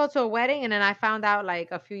 If I go to a wedding and then I found out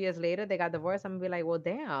a few years later they got divorced, I'm gonna be like, well,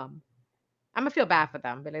 damn. I'm gonna feel bad for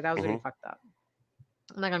them. But that was really fucked up.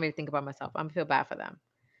 I'm not gonna really think about myself. I'm gonna feel bad for them.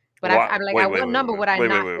 But I'm like, at what number would I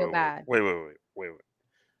not feel bad? Wait.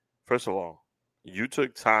 First of all, you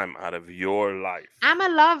took time out of your life. I'm a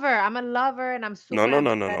lover, and I'm super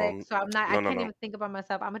No. So I'm not. I can't even think about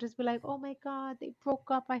myself. I'm gonna just be like, oh my god, they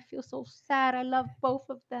broke up. I feel so sad. I love both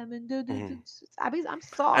of them, and I'm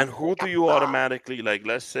soft. And who do you automatically like?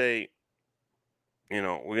 Let's say,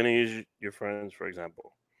 we're gonna use your friends for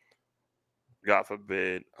example. God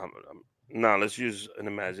forbid. Let's use an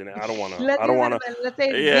imaginary. I don't want to. Let's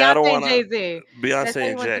say Beyonce and Jay-Z.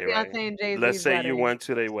 Beyonce and Jay, right? And Jay-Z's let's say wedding. you went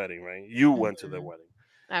to their wedding, right? You went to their wedding.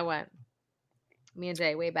 I went. Me and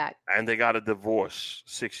Jay, way back. And they got a divorce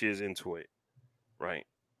 6 years into it, right?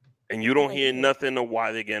 And you don't hear nothing of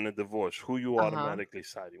why they're getting a divorce. Who you automatically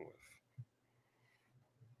siding with?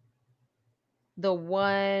 The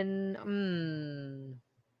one.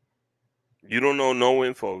 You don't know no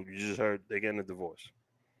info. You just heard they're getting a divorce.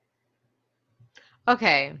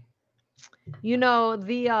 Okay.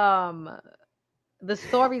 The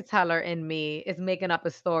storyteller in me is making up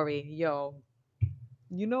a story. Yo,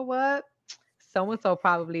 you know what? So-and-so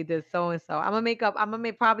probably did so-and-so.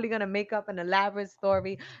 Probably gonna make up an elaborate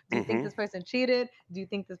story. Do you think this person cheated? Do you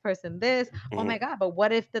think this person this? Oh my God, but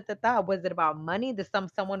what if was it about money? Did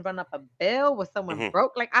someone run up a bill? Was someone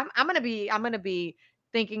broke? Like I'm gonna be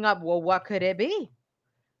thinking up, well, what could it be?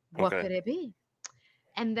 What could it be?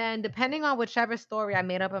 And then depending on whichever story I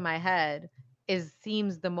made up in my head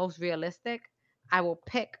seems the most realistic, I will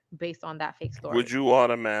pick based on that fake story. Would you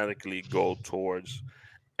automatically go towards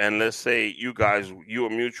and let's say you are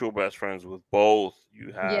mutual best friends with both.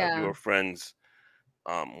 You have your friends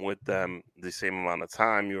with them the same amount of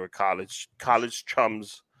time. You're college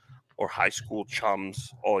chums or high school chums,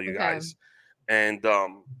 all you guys, and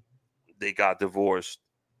they got divorced,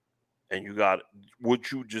 and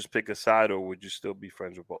would you just pick a side, or would you still be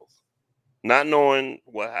friends with both, not knowing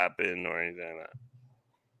what happened or anything like that?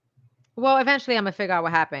 Well, eventually I'm gonna figure out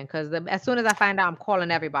what happened, because as soon as I find out, I'm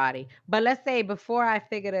calling everybody. But let's say before I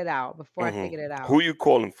figured it out, who you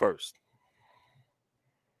calling first?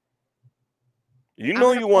 You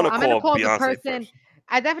want to call Beyonce first.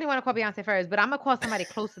 I definitely want to call Beyonce first, but I'm gonna call somebody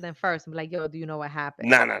closer than first and be like, "Yo, do you know what happened?"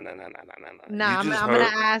 No. I'm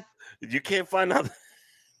gonna ask. You can't find out.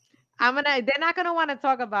 They're not gonna want to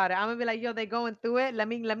talk about it. I'm gonna be like, "Yo, they going through it. Let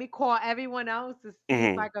me call everyone else to see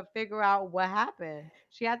if I can figure out what happened."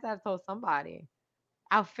 She has to have told somebody.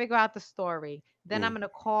 I'll figure out the story. Then I'm gonna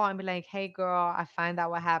call and be like, "Hey, girl, I find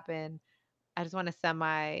out what happened. I just want to send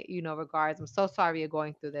my, regards. I'm so sorry you're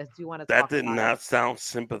going through this. Do you want to talk about it?" That did not sound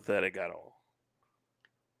sympathetic at all.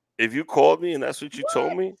 If you called me and that's what you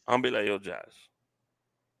told me, I'll be like, "Yo, Jazz,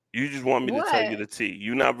 you just want me to tell you the tea.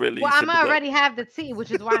 You're not really." Well, I'm already have the tea,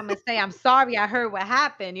 which is why I'm gonna say I'm sorry. I heard what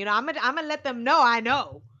happened. I'm gonna let them know I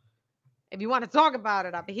know. If you want to talk about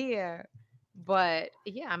it, I'm here. But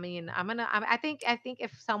yeah, I mean, I think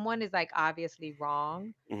if someone is like obviously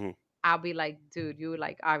wrong, I'll be like, "Dude, you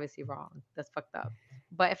like obviously wrong. That's fucked up."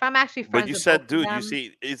 But if I'm actually friends, but you said, "Dude," you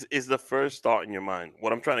see, is the first thought in your mind?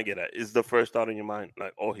 What I'm trying to get at is the first thought in your mind,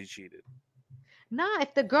 like, "Oh, he cheated." Nah,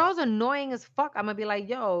 if the girl's annoying as fuck, I'm gonna be like,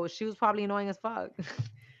 "Yo, she was probably annoying as fuck."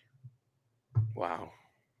 Wow.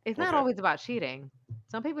 It's not always about cheating.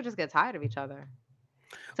 Some people just get tired of each other.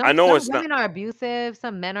 I know it's not. Some women are abusive.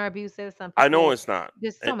 Some men are abusive. Some people, I know it's not.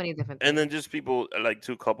 There's so many different things. And then just people, like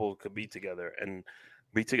two couples could be together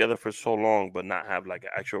for so long, but not have like an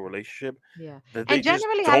actual relationship. Yeah. And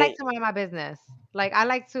generally, I like to mind my business. Like I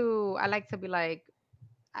like to be like,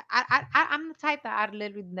 I'm the type that I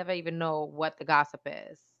literally never even know what the gossip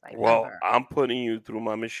is. Like, well, never. I'm putting you through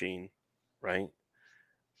my machine, right?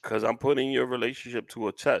 Because I'm putting your relationship to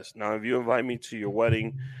a test. Now, if you invite me to your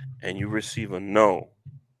wedding and you receive a no,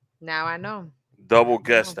 now I know. Double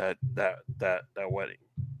guess that wedding.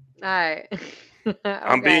 All right. Okay.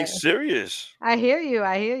 I'm being serious. I hear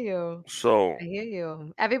you. So I hear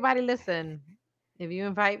you. Everybody listen. If you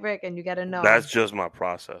invite Rick and you get a no, that's just my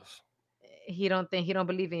process. He don't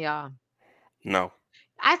believe in y'all. No.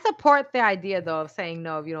 I support the idea though of saying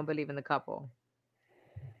no if you don't believe in the couple.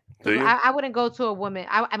 Do you? I wouldn't go to a woman.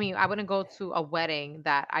 I mean, I wouldn't go to a wedding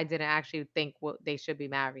that I didn't actually think they should be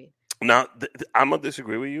married. Now, I'm gonna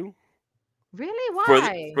disagree with you. Really?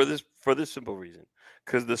 Why? For this simple reason,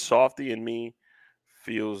 because the softy in me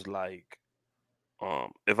feels like,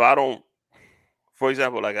 if I don't, for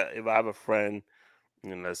example, like if I have a friend,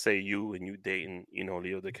 and let's say you dating,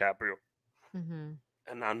 Leo DiCaprio,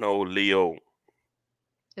 and I know Leo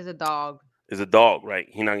is a dog. Right?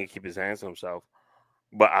 He's not gonna keep his hands to himself.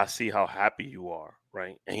 But I see how happy you are,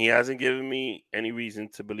 right? And he hasn't given me any reason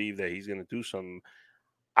to believe that he's gonna do something.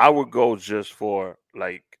 I would go just for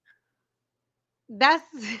like. That's.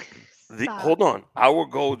 Hold on. I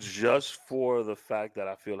would go just for the fact that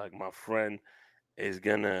I feel like my friend is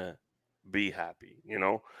gonna be happy.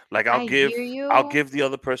 Like I'll give the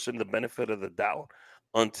other person the benefit of the doubt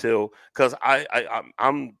until, because I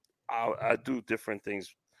do different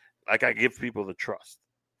things. Like I give people the trust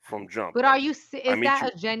from jump. But is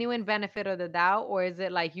that a genuine benefit of the doubt, or is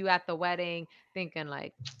it like you at the wedding thinking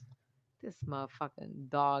like, this motherfucking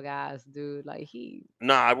dog ass dude, like he?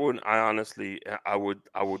 No, I wouldn't. I honestly, I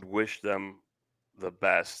would wish them the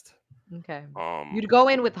best. Okay. You'd go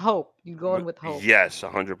in with hope. Yes,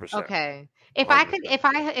 100%. Okay. If 100%.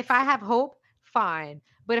 if I have hope, fine.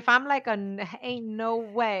 But if I'm like ain't no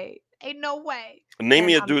way. Name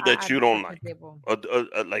me a dude that you don't like.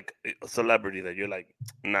 Like a celebrity that you're like,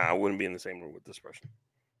 nah, I wouldn't be in the same room with this person.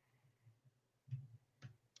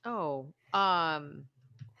 Oh, a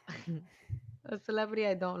celebrity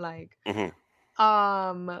I don't like.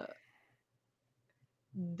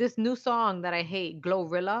 This new song that I hate,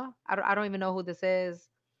 Glorilla. I don't even know who this is.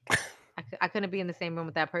 I couldn't be in the same room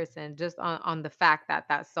with that person just on the fact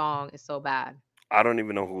that song is so bad. I don't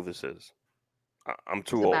even know who this is. I'm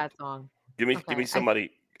too old. Bad song. Give me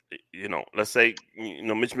somebody. Let's say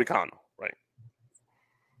Mitch McConnell, right?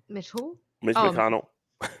 Mitch who? Mitch McConnell.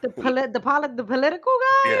 The political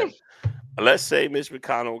guy. Yeah. Let's say Mitch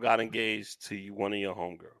McConnell got engaged to one of your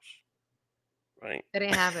homegirls, right? It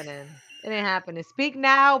ain't happening. Speak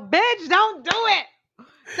now, bitch. Don't do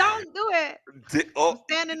it. I'm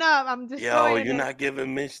standing up. I'm destroying Yo, you're not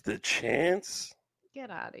giving Mitch the chance. Get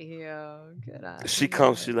out of here. Get out. She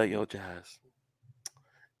comes, she's like, yo, Jazz,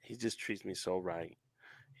 he just treats me so right.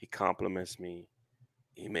 He compliments me.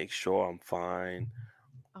 He makes sure I'm fine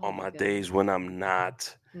on my days when I'm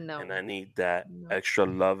not. No. And I need that extra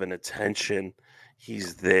love and attention.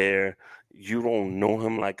 He's there. You don't know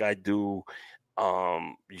him like I do.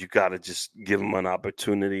 You got to just give him an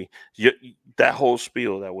opportunity. That whole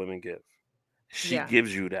spiel that women give, she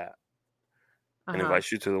gives you that and invites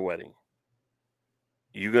you to the wedding.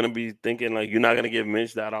 You're going to be thinking like you're not going to give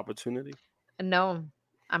Mitch that opportunity? No.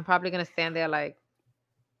 I'm probably going to stand there like.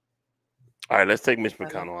 All right, let's take Mitch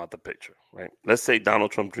McConnell out the picture, right? Let's say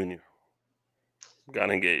Donald Trump Jr.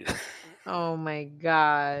 got engaged. Oh, my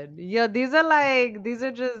God. Yo, these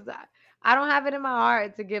are just... I don't have it in my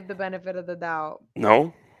heart to give the benefit of the doubt.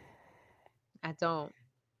 No? I don't.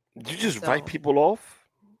 You just write people off?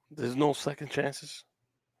 There's no second chances?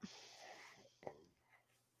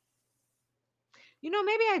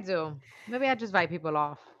 Maybe I do. Maybe I just write people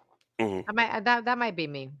off. Mm-hmm. I might. That might be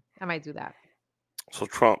me. I might do that. So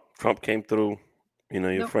Trump came through.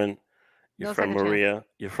 Your friend Maria.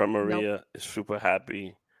 Your friend Maria is super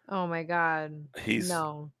happy. Oh my God.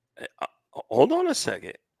 Hold on a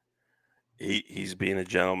second. He's being a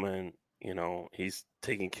gentleman. He's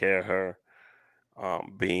taking care of her.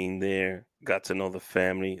 Being there, got to know the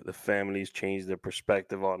family. The family's changed their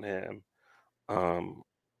perspective on him.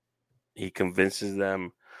 He convinces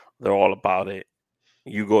them they're all about it.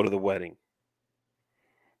 You go to the wedding.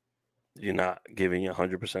 You're not giving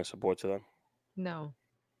 100% support to them? No.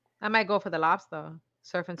 I might go for the lobster,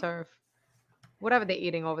 surf and turf. Whatever they're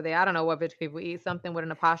eating over there. I don't know what rich people eat. Something with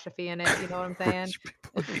an apostrophe in it. You know what I'm saying?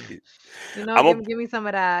 Give me some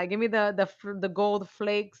of that. Give me the gold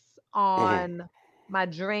flakes on my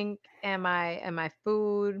drink and my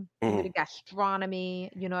food. Give me the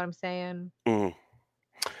gastronomy. You know what I'm saying?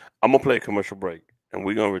 I'm going to play a commercial break, and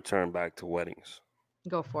we're going to return back to weddings.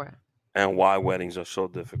 Go for it. And why weddings are so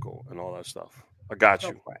difficult and all that stuff. I got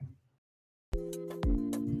you.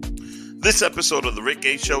 This episode of The Rick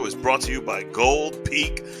Gates Show is brought to you by Gold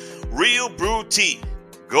Peak Real Brew Tea.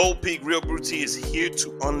 Gold Peak Real Brew Tea is here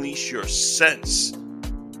to unleash your sense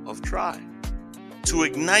of try, to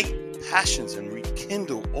ignite passions and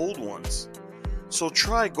rekindle old ones. So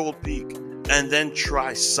try Gold Peak and then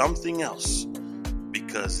try something else,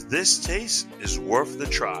 because this taste is worth the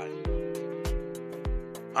try.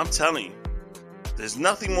 I'm telling you, there's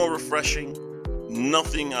nothing more refreshing,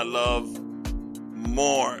 nothing I love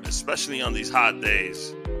more, especially on these hot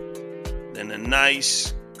days, than a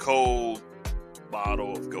nice cold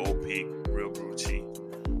bottle of Gold Peak Real Brew Tea.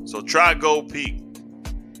 So try Gold Peak.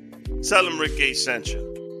 Tell them Rick Gates sent you.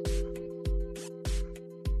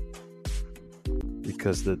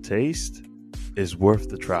 Because the taste is worth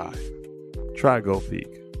the try. Try Gold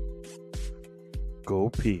Peak.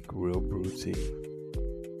 Gold Peak Real Brew Tea.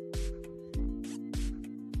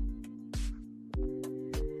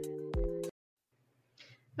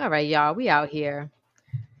 All right, y'all, we out here.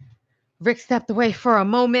 Rick stepped away for a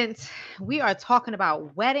moment. We are talking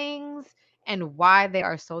about weddings and why they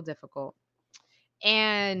are so difficult.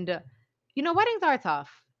 And, weddings are tough.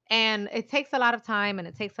 And it takes a lot of time and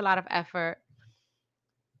it takes a lot of effort.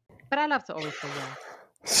 But I love to always say yes.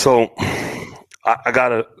 So,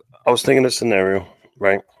 I was thinking a scenario,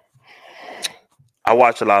 right? I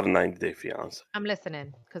watch a lot of 90 Day Fiancé. I'm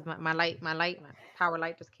listening because my power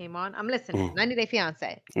light just came on. I'm listening. 90 Day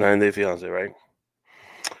Fiancé. 90 Day Fiancé, right?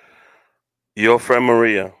 Your friend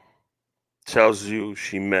Maria tells you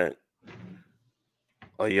she met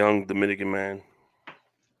a young Dominican man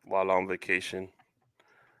while on vacation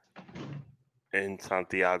in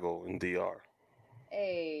Santiago in DR.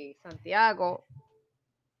 Hey, Santiago.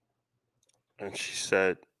 And she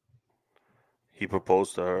said he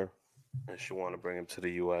proposed to her and she wanted to bring him to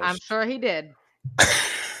the U.S. I'm sure he did.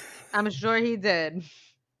 I'm sure he did.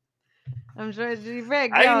 I'm sure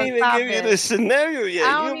Rick. I didn't even give you the scenario yet.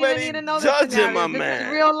 I don't even need to know the scenario. This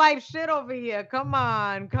is real life shit over here. Come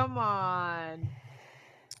on.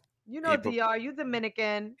 DR, you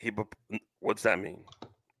Dominican. What's that mean?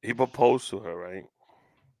 He proposed to her, right?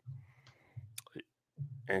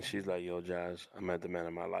 And she's like, yo, Jazz, I met the man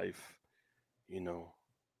of my life.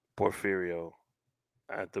 Porfirio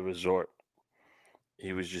at the resort.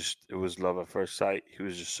 It was love at first sight. He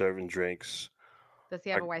was just serving drinks. Does he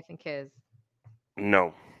have a wife and kids?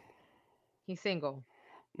 No. He's single?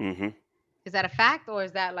 Mm-hmm. Is that a fact or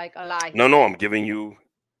is that like a lie? No, I'm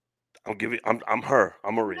her.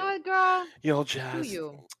 I'm Maria. You know what, girl? Yo, Jazz.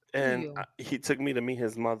 He took me to meet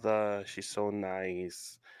his mother. She's so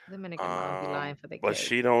nice. Dominican mom be lying for the kids. But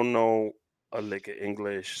she don't know a lick of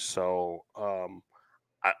English, so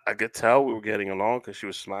I could tell we were getting along because she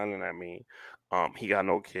was smiling at me. He got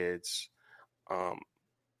no kids.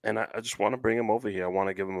 And I just want to bring him over here. I want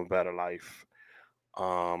to give him a better life.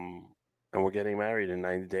 And we're getting married in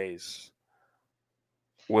 90 days.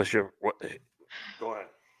 What? Go ahead.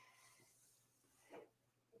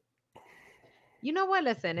 You know what?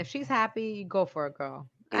 Listen, if she's happy, go for it, girl.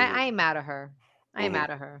 I ain't mad at her. I ain't mad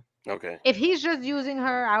at her. Okay. If he's just using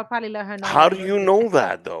her, I would probably let her know. How do you know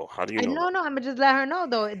that, though? How do you know? No, I'm gonna just let her know,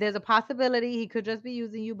 though. There's a possibility he could just be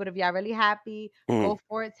using you, but if y'all really happy, go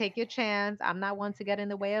for it. Take your chance. I'm not one to get in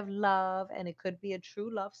the way of love, and it could be a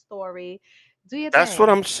true love story. Do your thing. That's what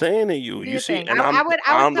I'm saying to you. You see, and I would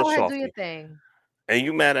tell her do your thing. And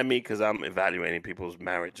you mad at me because I'm evaluating people's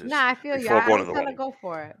marriages? Nah, I feel you. I would tell her go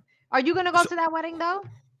for it. Are you gonna go to that wedding though?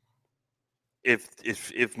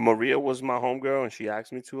 If Maria was my homegirl and she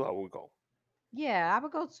asked me to, I would go. Yeah, I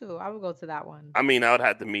would go too. I would go to that one. I mean, I would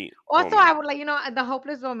have to meet. Also, I would the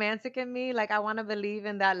hopeless romantic in me. Like, I want to believe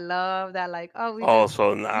in that love. That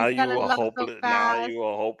so now you a hopeless. Now you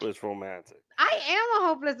a hopeless romantic. I am a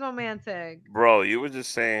hopeless romantic, bro. You were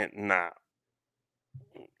just saying, nah.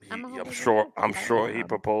 I'm sure he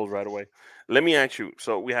proposed right away. Let me ask you.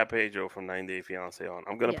 So we have Pedro from 90 Day Fiance on.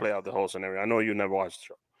 I'm gonna play out the whole scenario. I know you never watched the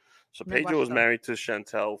show. So Pedro was married to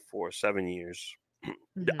Chantel for 7 years.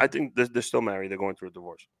 I think they're still married. They're going through a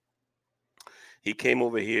divorce. He came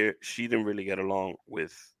over here. She didn't really get along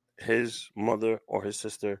with his mother or his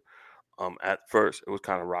sister. At first, it was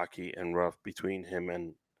kind of rocky and rough between him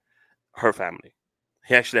and her family.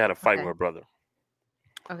 He actually had a fight with her brother.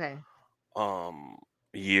 Okay.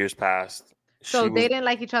 Years passed. So they didn't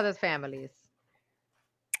like each other's families.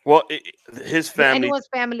 Well, his family. Anyone's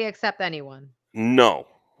family except anyone. No,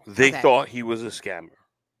 they thought he was a scammer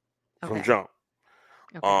from jump.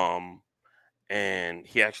 Okay. And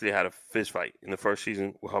he actually had a fist fight in the first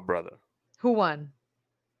season with her brother. Who won?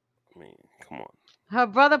 I mean, come on. Her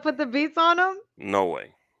brother put the beats on him? No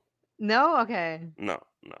way. No? Okay. No.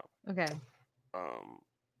 Okay.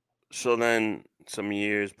 So then some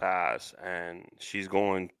years pass and she's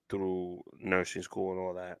going through nursing school and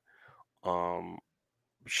all that.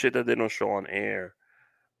 Shit that they don't show on air.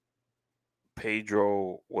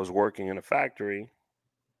 Pedro was working in a factory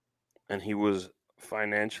and he was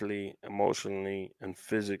financially, emotionally, and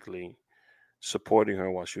physically supporting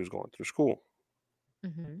her while she was going through school.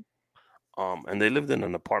 And they lived in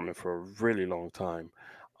an apartment for a really long time.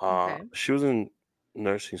 She was in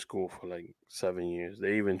nursing school for like 7 years.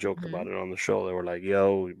 They even joked about it on the show. They were like,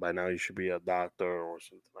 yo, by now you should be a doctor or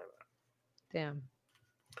something like that. Damn.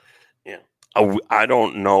 Yeah. I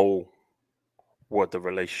don't know what the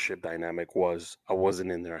relationship dynamic was. I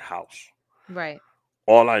wasn't in their house. Right.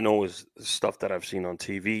 All I know is stuff that I've seen on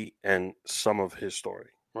TV and some of his story,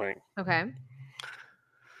 right? Okay.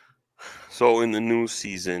 So in the new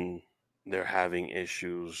season, they're having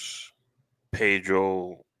issues.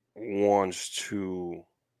 Pedro wants to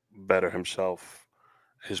better himself,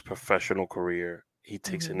 his professional career. He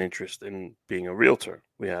takes an interest in being a realtor.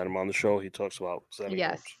 We had him on the show. He talks about selling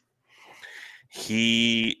homes.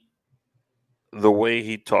 The way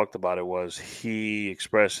he talked about it was he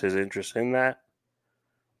expressed his interest in that.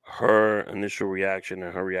 Her initial reaction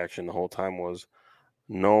and her reaction the whole time was,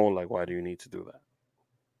 no, like, why do you need to do that?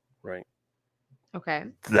 Right? Okay.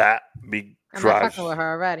 I'm not talking with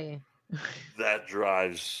her already. That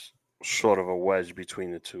drives sort of a wedge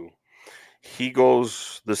between the two.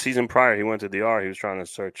 The season prior, he went to DR. He was trying to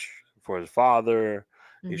search for his father.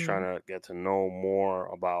 He's trying to get to know more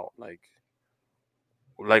about like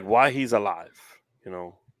why he's alive,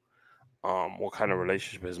 what kind of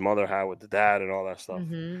relationship his mother had with the dad and all that stuff.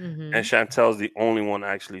 And Chantel's the only one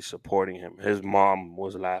actually supporting him. His mom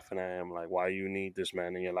was laughing at him like, why you need this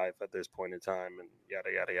man in your life at this point in time, and yada,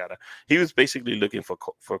 yada, yada. He was basically looking for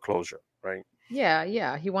closure, right?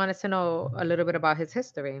 Yeah. He wanted to know a little bit about his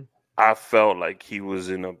history. I felt like he was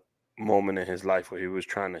in a moment in his life where he was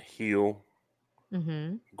trying to heal,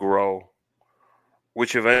 grow,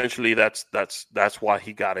 which eventually that's why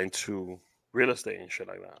he got into real estate and shit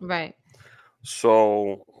like that. Right.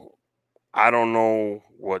 So I don't know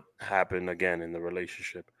what happened again in the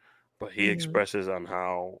relationship, but he expresses on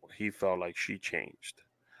how he felt like she changed.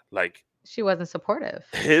 Like she wasn't supportive.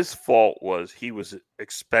 His fault was he was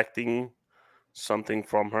expecting something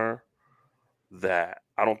from her that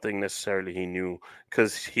I don't think necessarily he knew,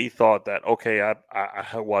 because he thought that, okay, I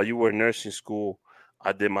while you were in nursing school,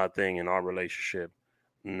 I did my thing in our relationship.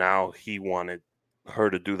 Now he wanted her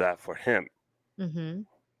to do that for him.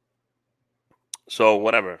 So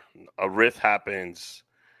whatever, a rift happens,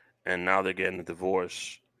 and now they're getting a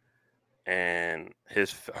divorce, and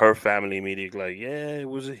her family immediately like, yeah,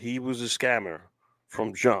 he was a scammer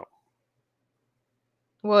from jump.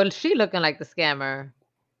 Well, she looking like the scammer.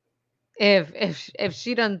 If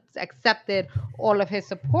she done accepted all of his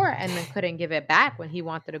support and then couldn't give it back when he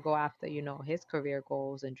wanted to go after, his career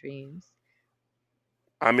goals and dreams.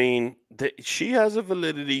 I mean, she has a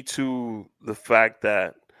validity to the fact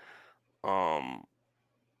that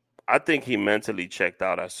I think he mentally checked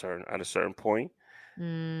out at a certain point,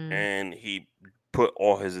 and he put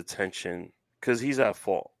all his attention because he's at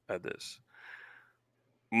fault at this.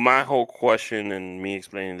 My whole question and me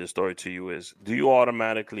explaining this story to you is: do you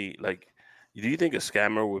automatically do you think a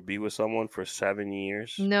scammer would be with someone for 7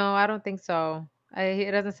 years? No, I don't think so.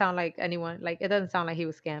 It doesn't sound like anyone. It doesn't sound like he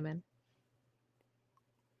was scamming.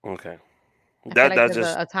 Okay. I feel like there's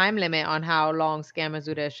a time limit on how long scammers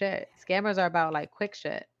do their shit. Scammers are about quick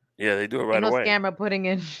shit. Yeah, they do it right away. No scammer putting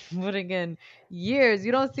in years.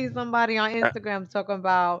 You don't see somebody on Instagram talking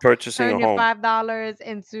about purchasing turn a your home. $5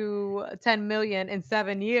 into 10 million in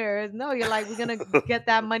 7 years. No, you're like, we're gonna get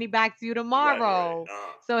that money back to you tomorrow.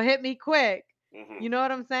 Right. So hit me quick. Mm-hmm. You know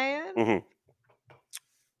what I'm saying? Mm-hmm.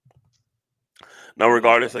 Now,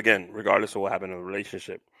 regardless of what happened in the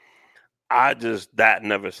relationship, that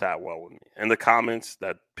never sat well with me. And the comments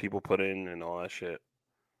that people put in and all that shit.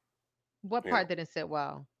 What part didn't sit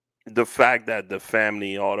well? The fact that the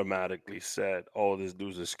family automatically said, "Oh, this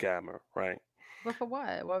dude's a scammer," right? But for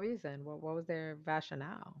what? What reason? What was their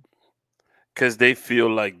rationale? Because they feel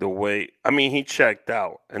like he checked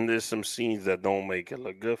out, and there's some scenes that don't make it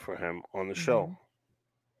look good for him on the show.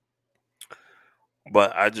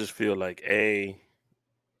 But I just feel like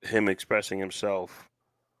him expressing himself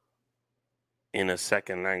in a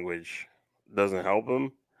second language doesn't help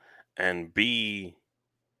him, and B,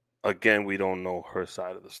 again, we don't know her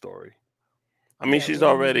side of the story. I mean, she's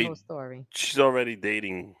already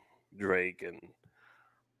dating Drake, and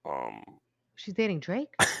she's dating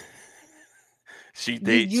Drake. She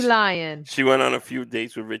dates. You lying? She went on a few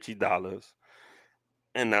dates with Richie Dollars,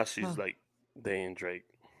 and now she's dating Drake.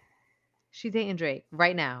 She's dating Drake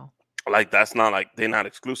right now. That's not they're not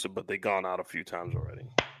exclusive, but they gone out a few times already.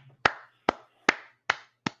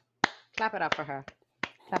 Clap it up for her.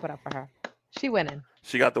 Clap it up for her. She winning.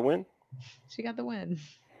 She got the win? She got the win.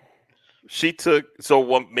 So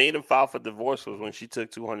what made him file for divorce was when she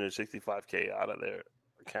took $265K out of their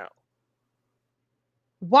account.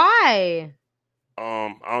 Why?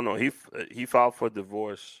 I don't know. He filed for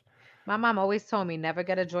divorce. My mom always told me never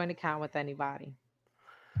get a joint account with anybody.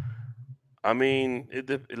 I mean,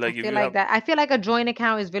 I feel like a joint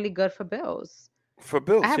account is really good for bills. For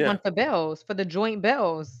bills, I have one for bills, for the joint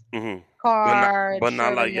bills. Mm-hmm. Cards, but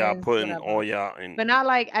not like y'all putting all y'all in. But not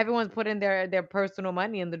like everyone's putting their personal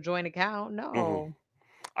money in the joint account. No. Mm-hmm.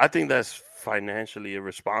 I think that's financially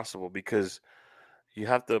irresponsible because you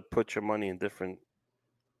have to put your money in different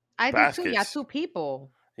baskets. Do too. Yeah, two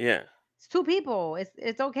people. Yeah. It's two people.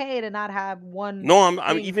 It's okay to not have one. No,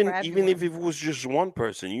 I'm even if it was just one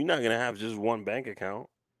person, you're not gonna have just one bank account.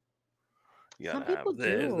 Some people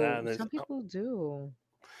do. Some people do.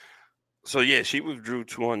 So yeah, she withdrew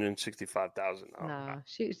 $265,000. No,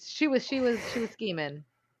 she was scheming.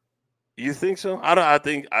 You think so? I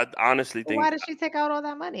honestly think. Why did she take out all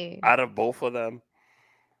that money? Out of both of them,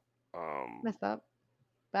 messed up.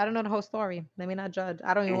 But I don't know the whole story. Let me not judge.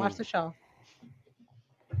 I don't even watch the show.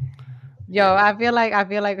 Yo, I feel like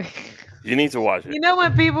you need to watch it. You know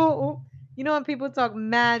when people talk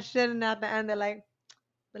mad shit and at the end they're like,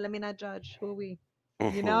 but let me not judge. Who are we?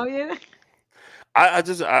 You know, yeah.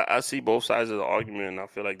 I see both sides of the argument, and I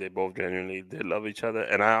feel like they both genuinely did love each other.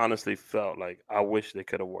 And I honestly felt like I wish they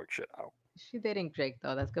could have worked shit out. She's dating Drake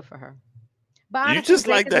though. That's good for her. But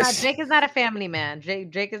honestly, Drake is not a family man.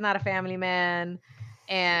 Drake is not a family man.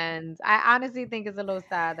 And I honestly think it's a little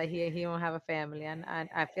sad that he don't have a family, and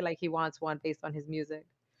I feel like he wants one based on his music.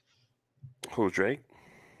 Who's Drake?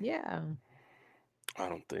 Yeah. I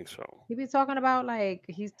don't think so. He be talking about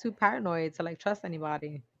he's too paranoid to trust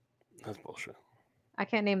anybody. That's bullshit. I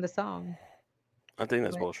can't name the song. I think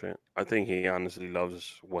that's bullshit. I think he honestly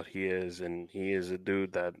loves what he is, and he is a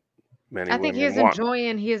dude that many women want.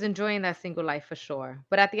 He is enjoying that single life for sure.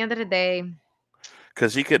 But at the end of the day,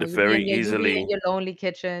 because he could have very easily in your lonely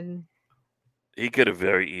kitchen. He could have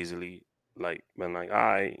very easily been like,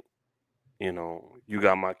 you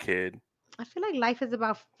got my kid. I feel like life is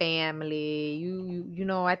about family. You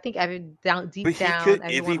know, I think everyone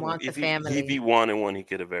wants a family. If he wanted one, he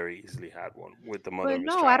could have very easily had one with the mother of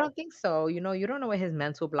his child. I don't think so. You don't know what his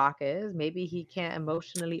mental block is. Maybe he can't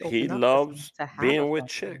emotionally open up. He loves being with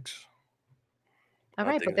chicks. All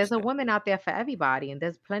right, but there's a woman out there for everybody, and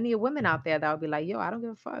there's plenty of women out there that would be like, yo, I don't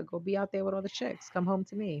give a fuck. Go be out there with all the chicks. Come home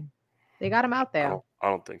to me. They got him out there. I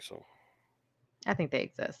don't think so. I think they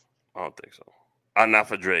exist. I don't think so. Not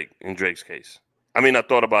for Drake, in Drake's case. I mean, I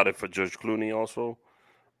thought about it for George Clooney also,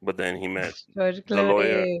 but then he met George the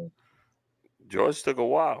lawyer. George took a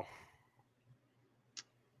while.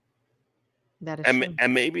 That is true.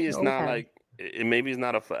 And maybe it's not like, maybe it's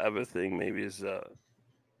not a forever thing. Maybe it's a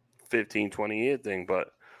 15, 20-year thing,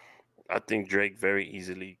 but I think Drake very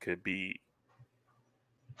easily could be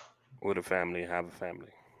with a family, have a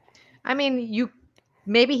family. I mean,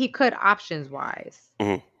 maybe he could options-wise,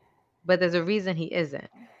 but there's a reason he isn't.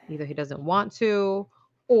 Either he doesn't want to,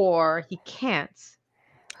 or he can't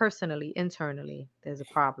personally, internally. There's a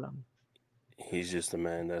problem. He's just a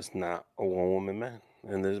man that's not a one-woman man.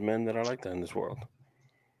 And there's men that are like that in this world.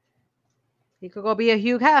 He could go be a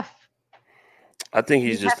Hugh Hef. I think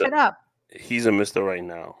he's just he's a Mr. Right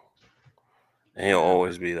Now. And he'll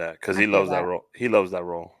always be that because he loves that role. He loves that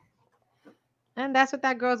role. And that's what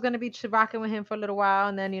that girl's going to be rocking with him for a little while.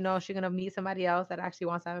 And then, she's going to meet somebody else that actually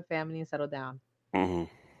wants to have a family and settle down. Mm-hmm.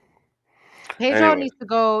 Pedro needs to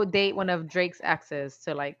go date one of Drake's exes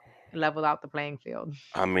to level out the playing field.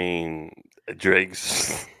 I mean,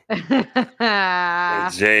 Drake's J-Lo's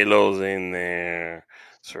in there.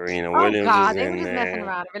 Serena Williams is in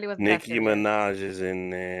there. Really Nicki Minaj is in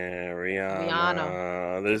there.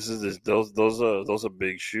 Rihanna. Those are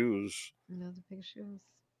big shoes. Those are big shoes.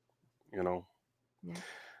 Yeah.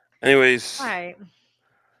 Anyways. All right.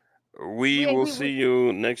 We will see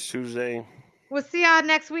you next Tuesday. We'll see y'all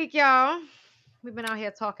next week, y'all. We've been out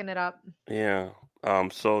here talking it up. Yeah.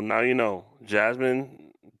 So now you know,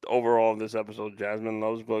 Jasmine, overall this episode, Jasmine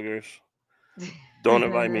loves boogers. Don't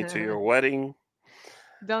invite me to your wedding.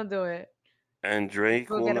 Don't do it. And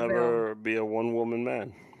Drake will never be a one-woman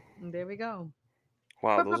man. There we go.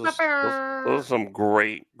 Wow, those are some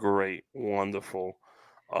great, wonderful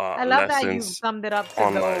I love that you summed it up to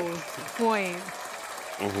those points.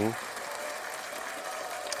 Mm-hmm.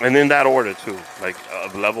 And in that order, too. Like,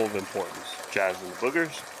 of level of importance. Jazz and the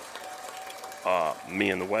Boogers.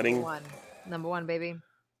 Me and the Wedding. Number one, baby.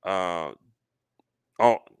 Jazz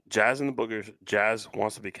and the Boogers. Jazz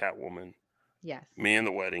wants to be Catwoman. Yes. Me and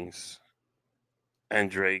the Weddings. And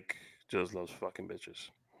Drake just loves fucking bitches.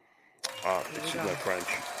 She's like French.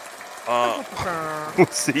 We'll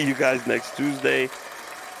see you guys next Tuesday.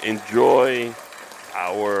 Enjoy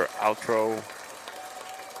our outro.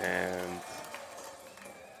 And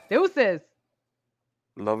deuces.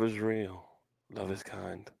 Love is real. Love is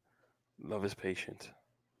kind. Love is patient.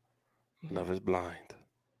 Love is blind.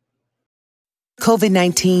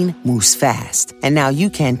 COVID-19 moves fast, and now you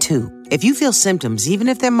can too. If you feel symptoms, even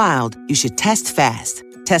if they're mild, you should test fast.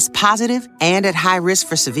 Test positive and at high risk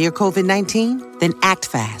for severe COVID-19? Then act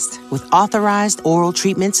fast with authorized oral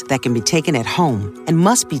treatments that can be taken at home and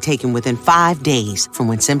must be taken within 5 days from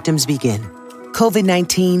when symptoms begin.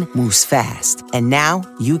 COVID-19 moves fast, and now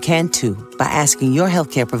you can too by asking your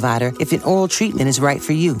healthcare provider if an oral treatment is right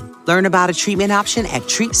for you. Learn about a treatment option at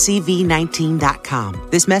treatcv19.com.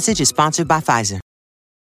 This message is sponsored by Pfizer.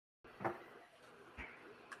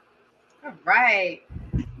 All right.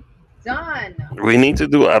 Done. We need to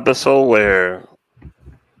do an episode where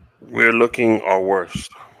we're looking our worst.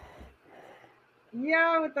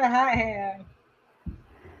 Yeah, with the hot hair.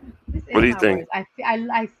 What do you think? I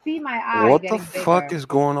see my eye. What the fuck is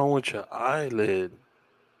going on with your eyelid?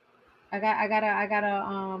 I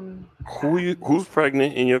gotta. Who's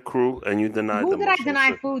pregnant in your crew and you denied them? Who did I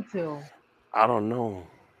deny food to? I don't know.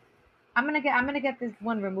 I'm gonna get this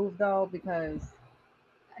one removed though because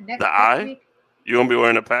next week. You gonna be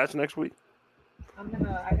wearing a patch next week? I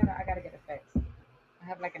gotta get it fixed. I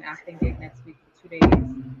have like an acting gig next week for 2 days,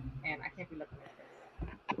 and I can't be looking at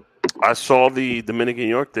this. I saw the Dominican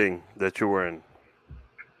York thing that you were in.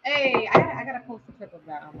 Hey, I gotta post a clip of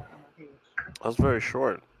that on my page. That was very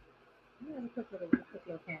short. Yeah, a quick little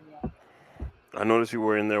cameo. I noticed you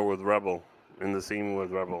were in there with Rebel, in the scene with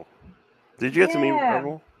Rebel. Did you get to meet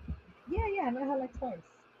Rebel? Yeah, I met her like twice.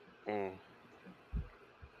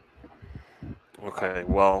 Okay,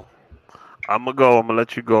 well, I'm going to go. I'm going to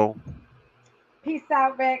let you go. Peace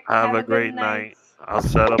out, Rick. Have a great night. I'll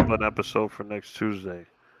set up an episode for next Tuesday.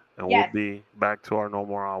 And we'll be back to our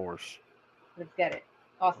normal hours. Let's get it.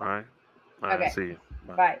 Awesome. All right. Okay. See you.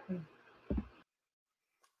 Bye.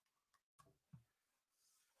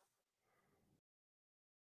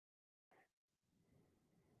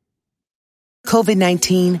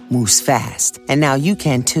 COVID-19 moves fast, and now you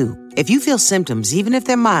can too. If you feel symptoms, even if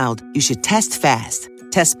they're mild, you should test fast.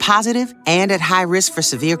 Test positive and at high risk for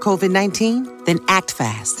severe COVID-19? Then act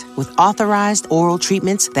fast with authorized oral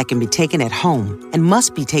treatments that can be taken at home and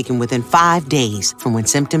must be taken within 5 days from when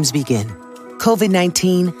symptoms begin.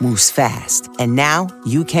 COVID-19 moves fast, and now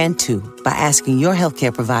you can too by asking your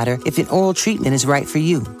healthcare provider if an oral treatment is right for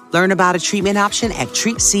you. Learn about a treatment option at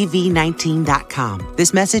treatcv19.com.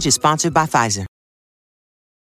 This message is sponsored by Pfizer.